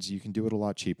 And you can do it a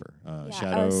lot cheaper.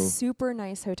 Shadow, a super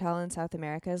nice hotel in South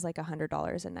America is like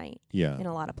 $100 a night. Yeah. In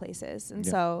a lot of places, and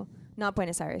so not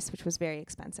Buenos Aires, which was very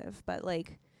expensive, but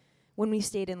like when we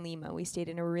stayed in Lima, we stayed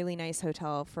in a really nice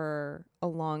hotel for a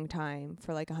long time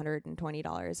for like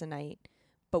 $120 a night,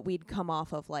 but we'd come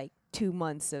off of like 2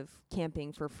 months of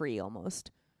camping for free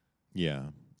almost. Yeah.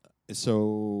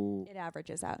 So it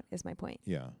averages out, is my point.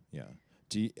 Yeah, yeah.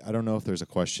 I don't know if there's a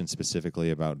question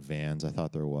specifically about vans. I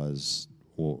thought there was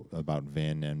about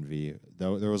van envy.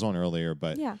 Though there was one earlier,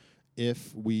 but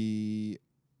if we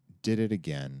did it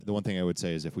again, the one thing I would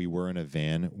say is if we were in a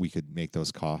van, we could make those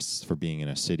costs for being in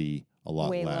a city a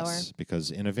lot way less. Lower.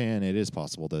 Because in a van, it is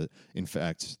possible to, in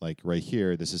fact, like right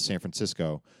here, this is San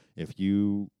Francisco. If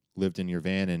you lived in your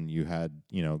van and you had,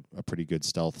 a pretty good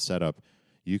stealth setup,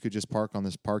 you could just park on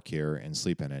this park here and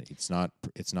sleep in it. It's not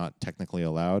technically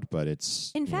allowed, but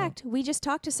it's... In fact, we just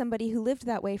talked to somebody who lived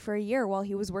that way for a year while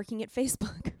he was working at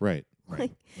Facebook. Right.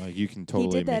 Like you can totally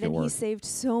make it work. He did that and he saved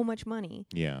so much money.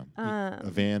 Yeah.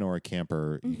 A van or a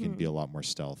camper, you can be a lot more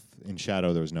stealth. In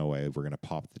Shadow, there was no way we're going to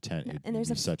pop the tent. No, and there's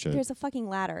a fucking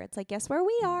ladder. It's like, guess where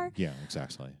we are? Yeah,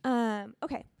 exactly.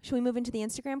 Okay. Should we move into the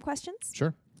Instagram questions?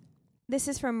 Sure. This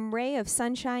is from Ray of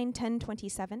Sunshine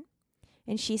 1027.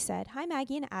 And she said, "Hi,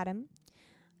 Maggie and Adam."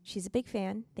 She's a big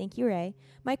fan. Thank you, Ray.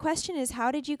 "My question is,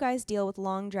 how did you guys deal with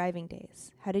long driving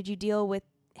days? How did you deal with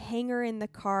hanger in the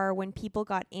car when people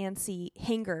got antsy?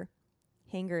 Hanger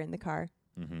in the car.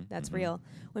 That's real.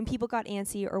 When people got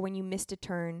antsy or when you missed a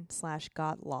turn /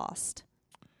 got lost."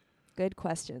 Good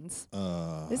questions.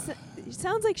 It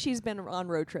sounds like she's been on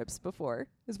road trips before,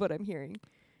 is what I'm hearing.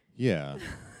 Yeah.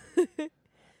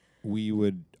 We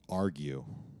would argue.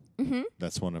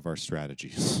 That's one of our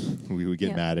strategies. We would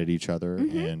get mad at each other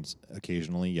and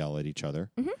occasionally yell at each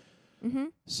other.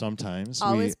 Sometimes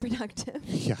always productive.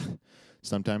 Yeah.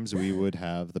 Sometimes we would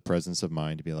have the presence of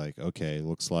mind to be like, okay,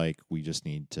 looks like we just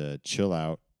need to chill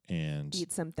out and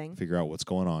eat something. Figure out what's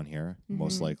going on here.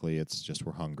 Most likely it's just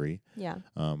we're hungry. Yeah.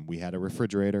 We had a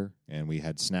refrigerator and we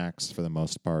had snacks for the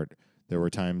most part. There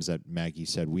were times that Maggie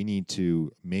said we need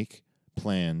to make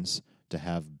plans to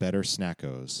have better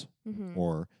snackos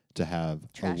or to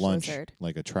have trash a lunch, lizard.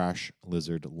 like a trash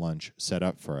lizard lunch set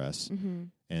up for us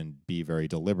and be very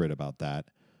deliberate about that.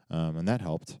 And that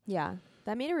helped. Yeah,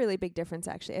 that made a really big difference,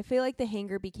 actually. I feel like the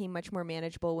hanger became much more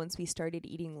manageable once we started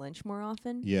eating lunch more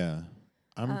often. Yeah.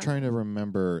 I'm trying to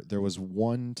remember. There was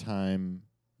one time,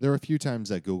 there were a few times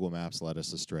that Google Maps led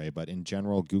us astray, but in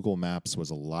general, Google Maps was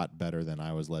a lot better than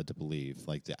I was led to believe.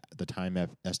 Like the time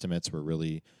estimates were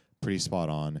really pretty spot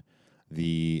on.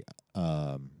 The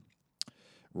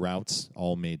routes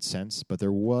all made sense, but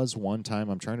there was one time,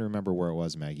 I'm trying to remember where it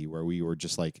was, Maggie, where we were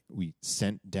just like, we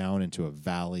sent down into a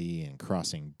valley and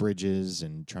crossing bridges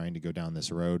and trying to go down this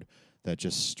road that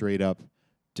just straight up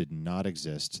did not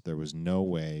exist. There was no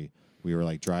way. We were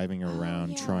like driving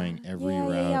around trying every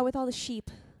route. Yeah, with all the sheep.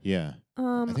 Yeah.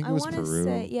 I think it was Peru.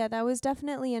 That was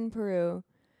definitely in Peru.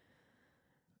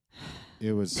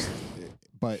 It was,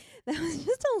 But that was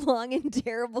just a long and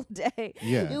terrible day.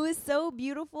 Yeah. It was so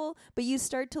beautiful, but you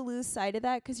start to lose sight of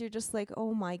that because you're just like,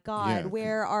 oh my God, Yeah.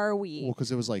 where are we? well,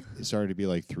 because it was like it started to be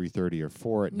like 3:30 or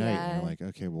 4 at night, and Yeah. you're like,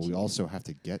 okay, well, we also have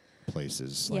to get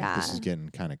places. Like this Yeah. is getting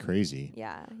kind of crazy.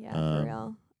 yeah, Um, for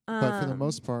real. But for the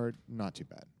most part, not too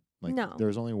bad. Like No. there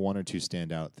was only one or two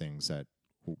standout things that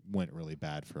went really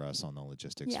bad for us on the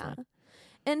logistics yeah. front.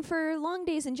 And for long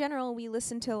days in general, we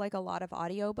listened to like a lot of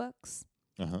audiobooks.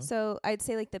 Uh-huh. So I'd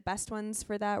say like the best ones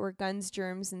for that were Guns,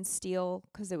 Germs, and Steel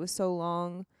because it was so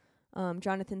long.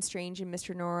 Jonathan Strange and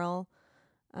Mr. Norrell.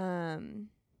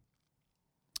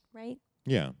 Right?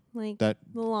 Yeah. Like That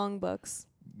the long books.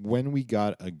 when we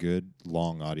got a good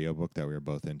long audiobook that we were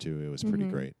both into, it was pretty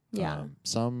Mhm. great. Yeah.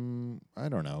 Some, I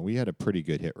don't know, we had a pretty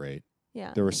good hit rate.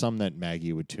 Yeah. There were some that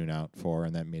Maggie would tune out for,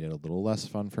 and that made it a little less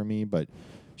fun for me, but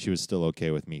she was still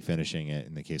okay with me finishing it.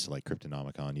 In the case of like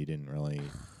Cryptonomicon, you didn't really,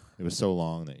 it was so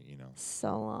long that,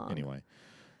 So long. anyway.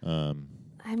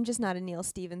 I'm just not a Neil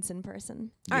Stevenson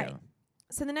person. All Yeah. right.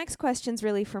 So the next question's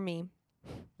really for me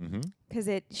Mm-hmm. because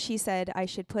she said I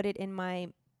should put it in my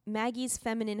Maggie's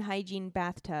Feminine Hygiene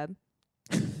bathtub,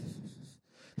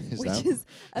 which is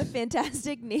a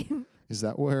fantastic name. Is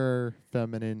that where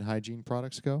feminine hygiene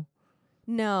products go?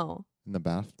 No, In the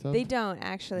bathtub? they don't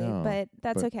actually, No, but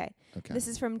that's but- okay. Okay. This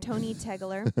is from Tony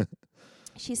Tegler.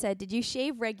 She said, did you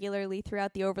shave regularly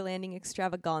throughout the overlanding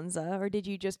extravaganza, or did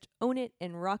you just own it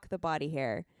and rock the body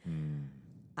hair?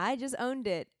 I just owned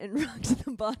it and rocked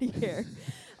the body hair.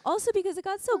 Also because it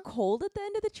got so cold at the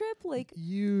end of the trip. Like,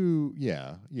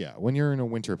 Yeah. When you're in a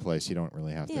winter place, you don't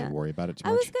really have Yeah. to worry about it too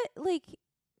I much. was good. Like,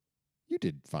 You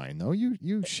did fine though.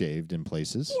 You shaved in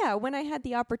places. yeah, when I had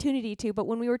the opportunity to. But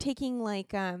when we were taking,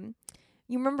 like,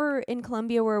 you remember in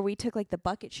Colombia where we took, like, the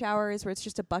bucket showers where it's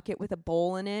just a bucket with a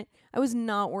bowl in it? I was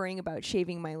not worrying about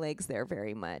shaving my legs there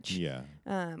very much. Yeah.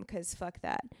 'Cause fuck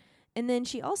that. And then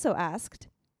she also asked,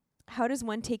 how does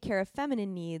one take care of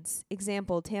feminine needs,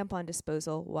 example, tampon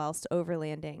disposal, whilst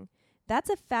overlanding? That's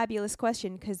a fabulous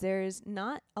question because there's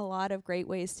not a lot of great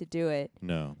ways to do it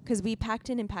No. because we packed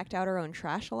in and packed out our own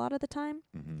trash a lot of the time.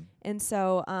 Mm-hmm. And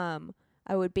so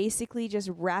I would basically just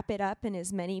wrap it up in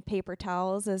as many paper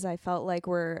towels as I felt like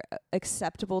were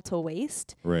acceptable to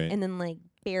waste Right. and then like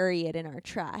bury it in our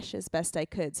trash as best I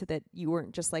could so that you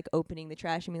weren't just like opening the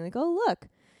trash and being like, oh, look,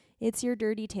 it's your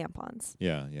dirty tampons.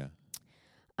 Yeah.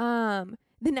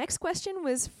 The next question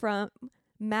was from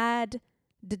Mad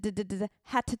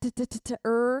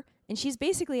and she's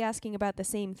basically asking about the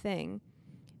same thing.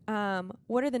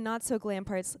 What are the not so glam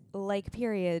parts like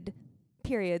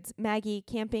periods? Maggie,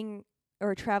 camping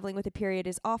or traveling with a period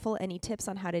is awful. Any tips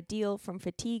on how to deal from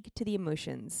fatigue to the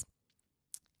emotions?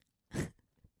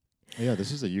 Yeah.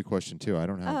 This is a you question too. I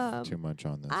don't have too much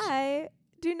on this. I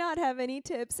do not have any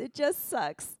tips. It just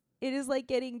sucks. It is like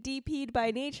getting DP'd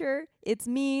by nature. It's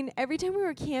mean. Every time we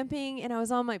were camping and I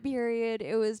was on my period,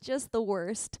 it was just the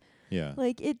worst. Yeah.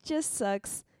 Like, it just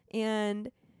sucks.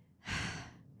 And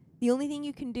the only thing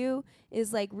you can do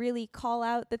is, like, really call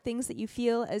out the things that you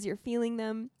feel as you're feeling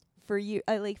them for you,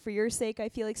 like, for your sake, I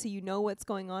feel like, so you know what's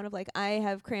going on. Of, like, I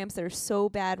have cramps that are so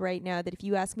bad right now that if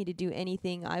you ask me to do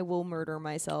anything, I will murder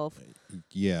myself.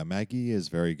 Yeah. Maggie is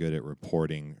very good at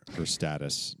reporting her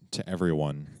status to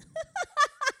everyone.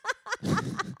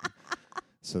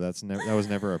 So that was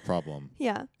never a problem.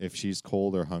 Yeah. If she's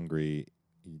cold or hungry,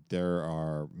 there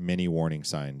are many warning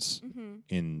signs Mm-hmm.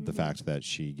 in the fact that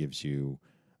she gives you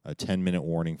a 10-minute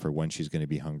warning for when she's going to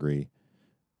be hungry,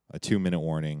 a 2-minute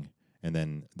warning, and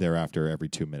then thereafter every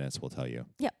 2 minutes we'll tell you.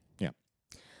 Yep. Yeah.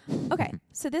 Okay.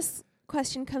 So this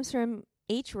question comes from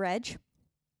H. Reg.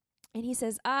 And he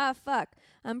says, fuck,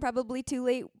 I'm probably too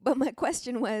late. But my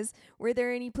question was, were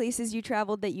there any places you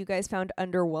traveled that you guys found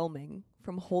underwhelming?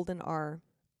 From Holden R.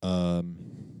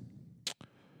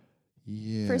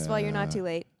 Yeah. First of all, you're not too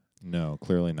late. No,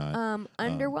 clearly not.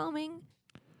 Underwhelming.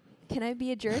 Can I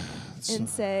be a jerk and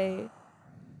say,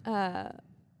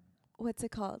 what's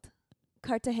it called?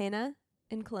 Cartagena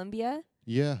in Colombia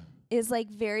Yeah. is like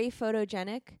very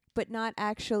photogenic, but not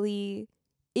actually.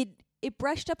 It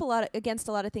brushed up against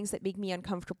a lot of things that make me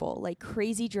uncomfortable, like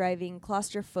crazy driving,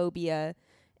 claustrophobia,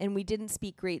 and we didn't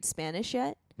speak great Spanish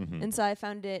yet. Mm-hmm. And so I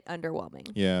found it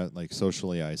underwhelming. Yeah, like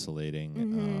socially isolating.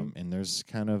 Mhm. And there's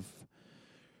kind of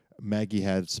Maggie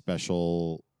had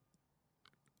special.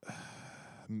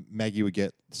 Maggie would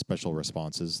get special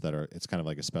responses that are. It's kind of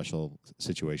like a special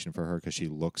situation for her because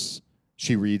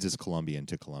she reads as Colombian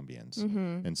to Colombians,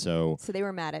 Mm-hmm. and so So they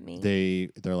were mad at me.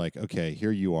 they're like, okay,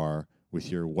 here you are with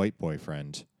your white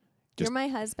boyfriend. You're my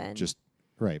husband. Just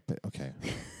right, but okay.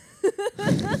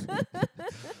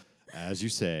 As you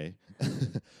say.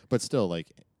 But still,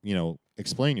 like,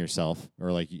 explain yourself,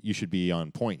 or like you should be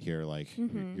on point here. Like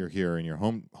Mhm. you're here in your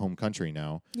home country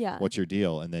now. Yeah. What's your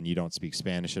deal? And then you don't speak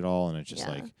Spanish at all, and it's just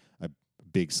Yeah. like a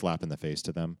big slap in the face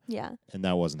to them. Yeah. And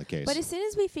that wasn't the case. But as soon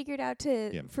as we figured out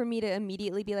Yeah. for me to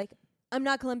immediately be like, I'm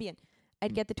not Colombian,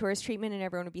 I'd get the tourist treatment and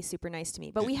everyone would be super nice to me.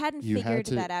 But we hadn't You had figured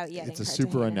to- that out yet. It's in a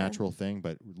super Cartagena. unnatural thing,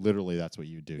 but literally that's what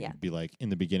you do. Yeah. You'd be like, in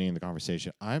the beginning of the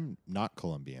conversation, I'm not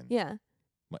Colombian. Yeah.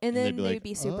 Wha- And they'd then be they like, would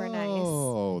be super nice.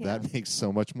 Oh, Yeah. that makes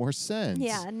so much more sense.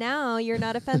 Yeah. Now you're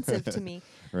not offensive to me.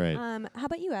 Right. How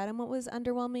about you, Adam? What was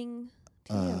underwhelming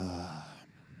to you?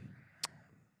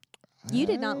 You You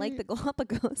did not like the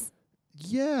Galapagos.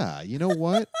 Yeah, you know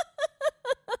what?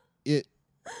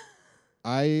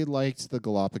 I liked the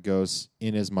Galapagos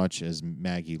in as much as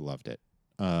Maggie loved it.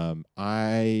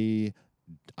 I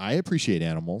appreciate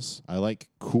animals. I like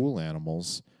cool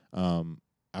animals.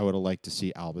 I would have liked to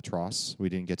see albatross. We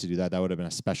didn't get to do that. That would have been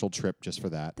a special trip just for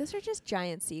that. Those are just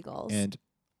giant seagulls. And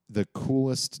the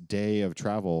coolest day of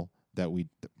travel that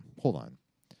hold on.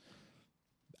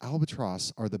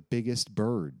 Albatross are the biggest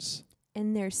birds.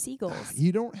 And they're seagulls.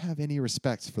 You don't have any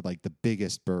respect for like the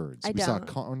biggest birds. I We saw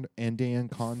don't. Andean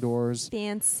condors.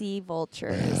 Fancy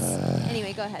vultures.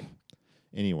 Anyway, go ahead.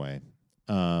 Anyway,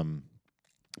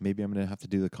 maybe I'm going to have to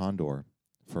do the condor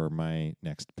for my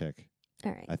next pick.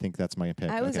 All right. I think that's my pick.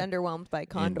 I was Okay. underwhelmed by In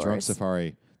Drunk condors.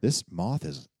 Safari. This moth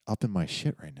is up in my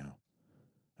shit right now.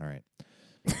 All right.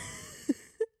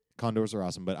 Condors are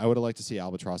awesome, but I would have liked to see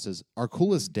albatrosses. Our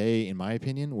coolest day, in my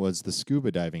opinion, was the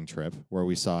scuba diving trip where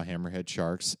we saw hammerhead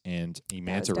sharks and a was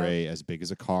manta dope. ray as big as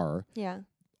a car. Yeah.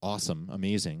 Awesome,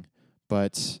 amazing.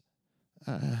 But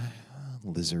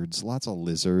lizards, lots of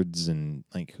lizards, and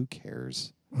like, who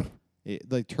cares?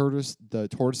 The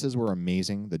tortoises were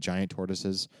amazing. The giant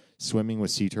tortoises swimming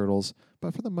with sea turtles,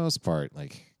 but for the most part,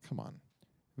 like, come on,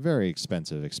 very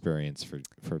expensive experience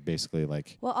for basically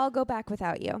like. Well, I'll go back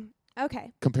without you.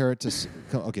 Okay. Compare it to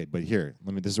okay, but here,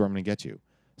 this is where I'm going to get you.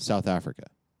 South Africa,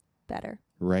 Better.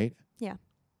 right? Yeah.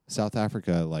 South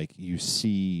Africa, like you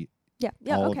see. Yeah.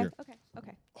 Yeah. All of Okay. your- Okay.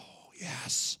 Okay. Oh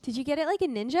yes. Did you get it like a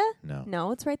ninja? No.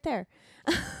 No, it's right there.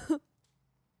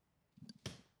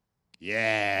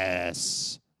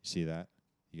 Yes. See that?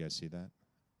 You guys see that?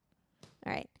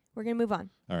 All right. We're going to move on.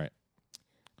 All right.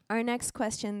 Our next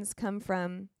questions come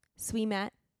from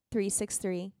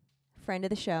Sweemat363, friend of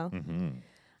the show. Mm-hmm.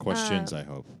 Questions, I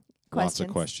hope. Lots of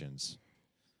questions.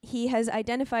 He has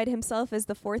identified himself as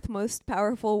the fourth most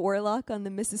powerful warlock on the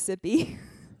Mississippi.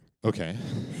 Okay.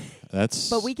 That's.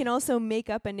 But we can also make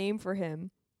up a name for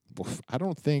him. I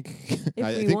don't think. If I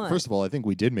we think want. first of all, I think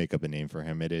we did make up a name for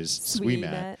him. It is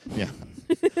Sweemat. Yeah.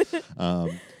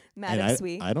 Matt and of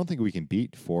Sweet. I don't think we can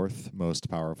beat fourth most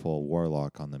powerful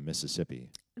warlock on the Mississippi.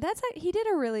 He did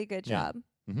a really good Yeah. job.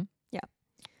 Mhm. Yeah.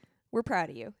 We're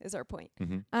proud of you, is our point.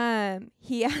 Mm-hmm.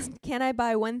 He asked, can I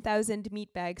buy 1,000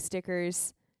 meatbag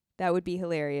stickers? That would be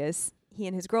hilarious. He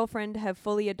and his girlfriend have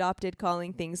fully adopted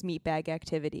calling things meatbag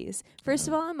activities. First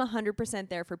of all, I'm 100%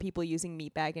 there for people using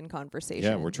meatbag in conversation.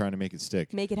 Yeah, we're trying to make it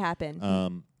stick. Make it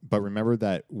happen. But remember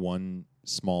that one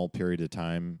small period of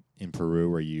time in Peru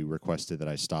where you requested that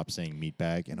I stop saying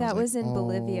meatbag? And that I was like, in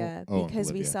Bolivia in because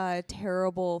we Bolivia. saw a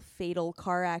terrible, fatal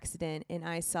car accident, and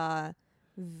I saw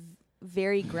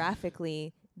very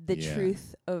graphically the Yeah.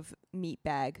 truth of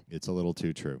meatbag. It's a little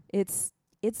too true. It's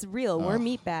real. We're Ugh.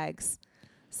 meatbags.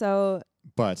 So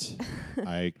But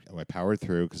I powered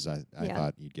through because I Yeah.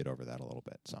 thought you'd get over that a little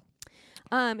bit. So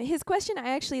his question I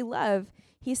actually love.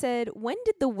 He said, when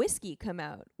did the whiskey come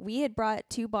out? We had brought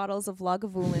 2 bottles of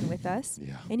Lagavulin with us.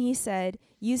 yeah. And he said,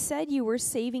 you said you were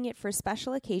saving it for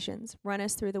special occasions. Run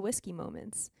us through the whiskey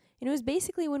moments. And it was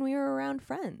basically when we were around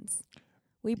friends.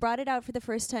 We brought it out for the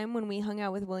first time when we hung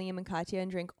out with William and Katya and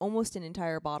drank almost an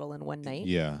entire bottle in one night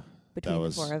Yeah. between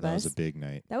the 4 of that us. was a big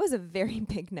night. That was a very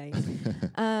big night.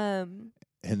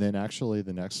 And then actually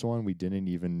the next one we didn't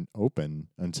even open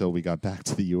until we got back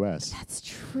to the U.S. That's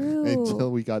true.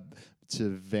 Until we got to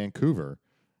Vancouver.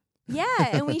 Yeah,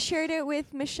 and we shared it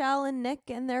with Michelle and Nick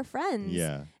and their friends.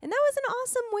 Yeah. And that was an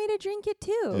awesome way to drink it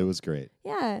too. It was great.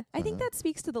 Yeah, I think Uh-huh. that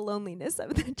speaks to the loneliness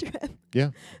of the trip.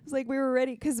 Yeah. It's like we were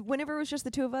ready because whenever it was just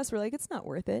the 2 of us, we're like, it's not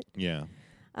worth it. Yeah.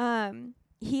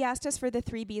 He asked us for the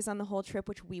 3 Bs on the whole trip,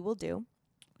 which we will do.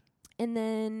 And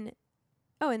then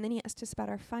he asked us about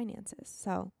our finances.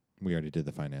 So, We already did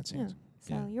the financing. yeah.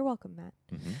 So Yeah. you're welcome, Matt.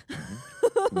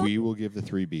 Mhm. We will give the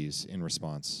 3 Bs in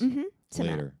response Mm-hmm.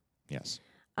 later. Yes.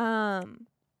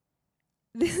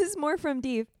 This is more from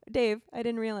Dave. I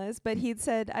didn't realize, but he'd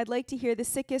said, I'd like to hear the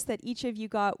sickest that each of you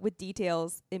got with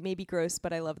details. It may be gross,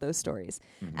 but I love those stories.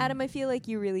 Mhm. Adam, I feel like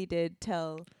you really did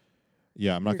tell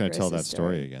Yeah, I'm not Your going to tell that grossest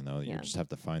story story. again, though. You Yeah. just have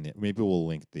to find it. Maybe we'll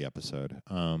link the episode,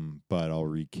 but I'll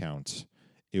recount.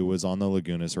 It was on the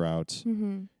Lagunas route.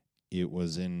 Mm-hmm. It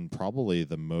was in probably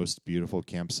the most beautiful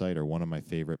campsite or one of my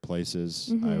favorite places.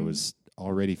 I Mhm. was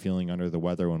already feeling under the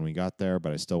weather when we got there,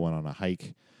 but I still went on a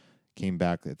hike. Came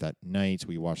back that night.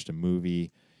 We watched a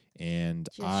movie, and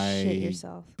Just shit I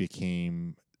yourself.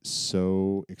 became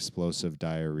so explosive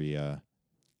diarrhea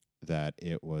that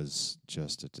it was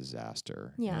just a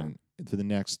disaster. Yeah. And for the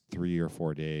next 3 or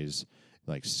 4 days,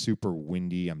 like super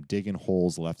windy. I'm digging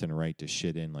holes left and right to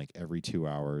shit in like every 2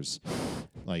 hours.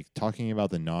 Like talking about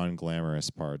the non-glamorous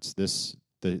parts, the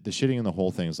shitting in the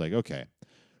hole thing is like, okay,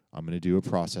 I'm going to do a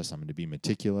process. I'm going to be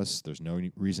meticulous. There's no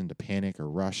reason to panic or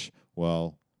rush.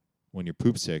 Well, when you're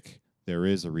poop sick, there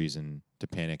is a reason to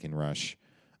panic and rush.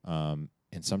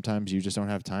 And sometimes you just don't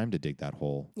have time to dig that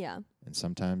hole. Yeah. And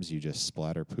sometimes you just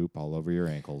splatter poop all over your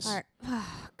ankles. All right.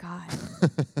 Oh, God.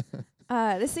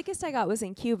 The sickest I got was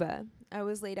in Cuba. I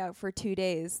was laid out for 2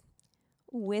 days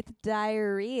with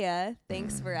diarrhea,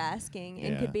 thanks for asking,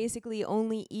 and Yeah. could basically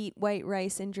only eat white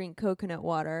rice and drink coconut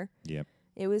water. Yep.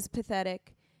 It was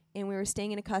pathetic. And we were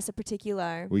staying in a Casa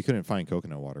Particular. We couldn't find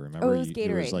coconut water. Remember? Oh, it was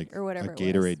There was Gatorade like or whatever a it was.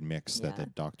 Gatorade mix that Yeah. the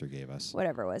doctor gave us.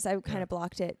 Whatever it was. I kind Yeah. of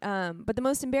blocked it. But the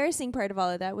most embarrassing part of all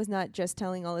of that was not just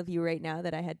telling all of you right now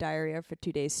that I had diarrhea for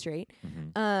 2 days straight.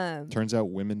 Mhm. Turns out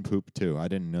women poop too. I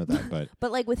didn't know that, but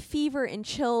But like with fever and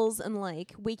chills and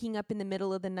like waking up in the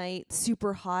middle of the night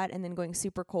super hot and then going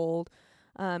super cold.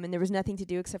 And there was nothing to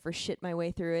do except for shit my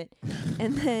way through it.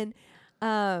 And then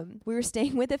we were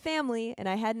staying with a family and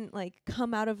I hadn't like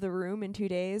come out of the room in 2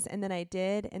 days. And then I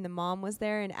did. And the mom was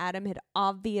there and Adam had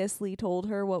obviously told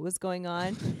her what was going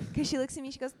on. Because she looks at me,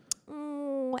 she goes,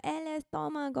 el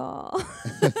estómago.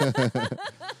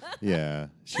 yeah,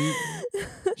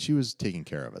 she was taking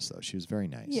care of us though. She was very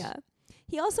nice. Yeah.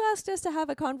 He also asked us to have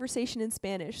a conversation in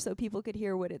Spanish so people could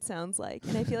hear what it sounds like.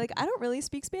 And I feel like I don't really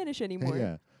speak Spanish anymore.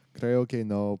 Yeah. Creo que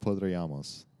no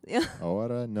podríamos. Yeah.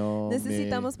 Ahora no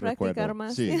Necesitamos me practicar recuerdo.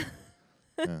 más. Sí.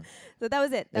 So that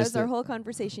was it. That was our Este- whole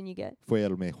conversation you get. Fue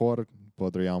el mejor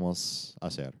podríamos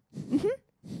hacer.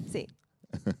 Sí.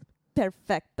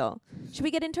 Perfecto. Should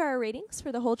we get into our ratings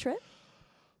for the whole trip?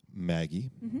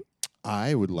 Maggie, Mm-hmm.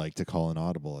 I would like to call an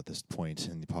audible at this point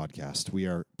in the podcast. We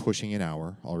are pushing an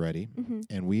hour already, Mm-hmm.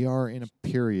 and we are in a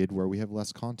period where we have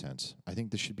less content. I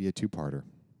think this should be a two-parter.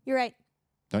 You're right.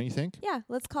 Don't you think? Yeah,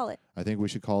 let's call it. I think we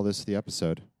should call this the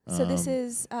episode. So this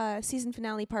is season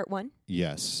finale part 1.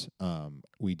 Yes.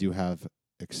 We do have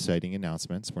exciting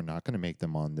announcements. We're not going to make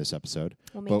them on this episode.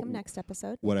 We'll make But them next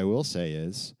episode. What I will say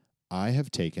is I have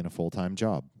taken a full-time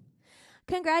job.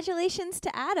 Congratulations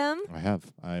to Adam. I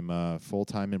have. I'm a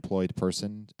full-time employed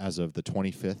person as of the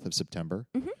 25th of September,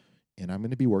 Mhm. and I'm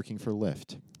going to be working for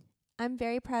Lyft. I'm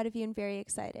very proud of you and very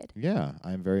excited. Yeah,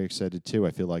 I'm very excited too.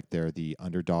 I feel like they're the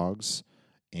underdogs,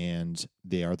 and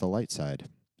they are the light side.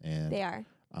 And They are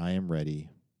I am ready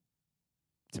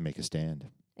to make a stand.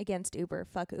 against Uber.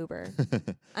 Fuck Uber.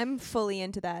 I'm fully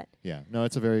into that. Yeah, no,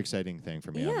 it's a very exciting thing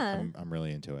for me. Yeah. I'm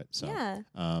really into it. So, Yeah.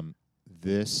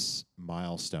 this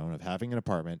milestone of having an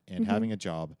apartment and Mhm. having a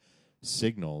job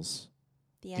signals,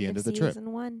 The end end of of the trip.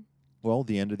 season 1. well,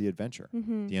 the end of the adventure,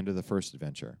 Mm-hmm. the end of the first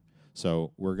adventure.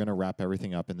 So we're going to wrap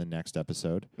everything up in the next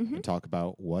episode Mm-hmm. and talk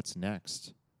about what's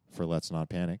next for Let's Not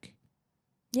Panic.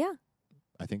 Yeah.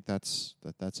 I think that's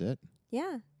it.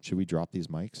 Yeah. Should we drop these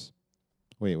mics?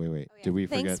 Wait. Oh, yeah. Did we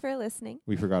Thanks forget? for listening.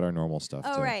 We forgot our normal stuff.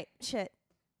 Oh, too. right. Shit.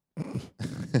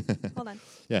 Hold on.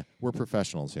 Yeah, we're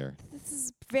professionals here. This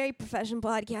is very professional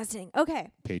podcasting.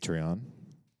 Okay. Patreon.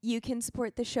 You can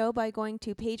support the show by going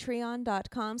to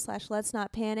patreon.com/Let's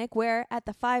Not Panic, where at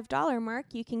the $5 mark,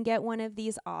 you can get one of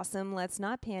these awesome Let's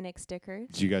Not Panic stickers.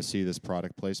 Did you guys see this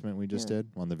product placement we just Yeah.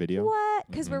 did on the video? What?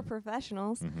 Because we're Mhm.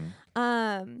 professionals.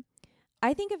 Mm-hmm.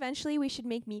 I think eventually we should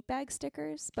make meat bag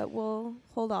stickers, but we'll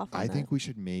hold off on I that. think we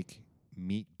should make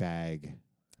meat bag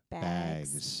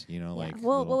Bags. bags. You know, Yeah. like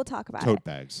We'll little talk about tote it.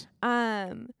 bags.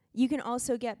 You can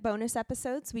also get bonus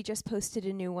episodes. We just posted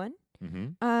a new one.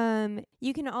 Mm-hmm.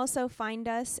 You can also find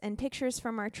us and pictures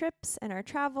from our trips and our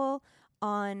travel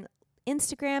on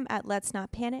Instagram at Let's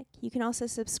Not Panic. You can also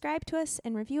subscribe to us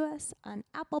and review us on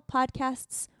Apple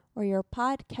Podcasts or your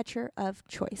podcatcher of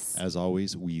choice. As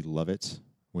always, we love it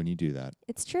when you do that.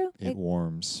 It's true. It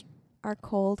warms. Our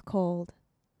cold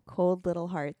little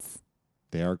hearts.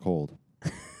 They are cold.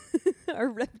 Our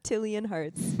reptilian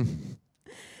hearts.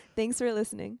 Thanks for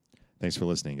listening. Thanks for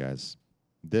listening, guys.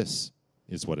 This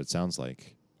is what it sounds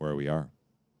like where we are.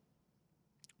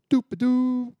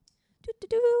 Doop-a-doo.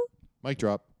 Doo-doo-doo. Mic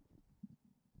drop.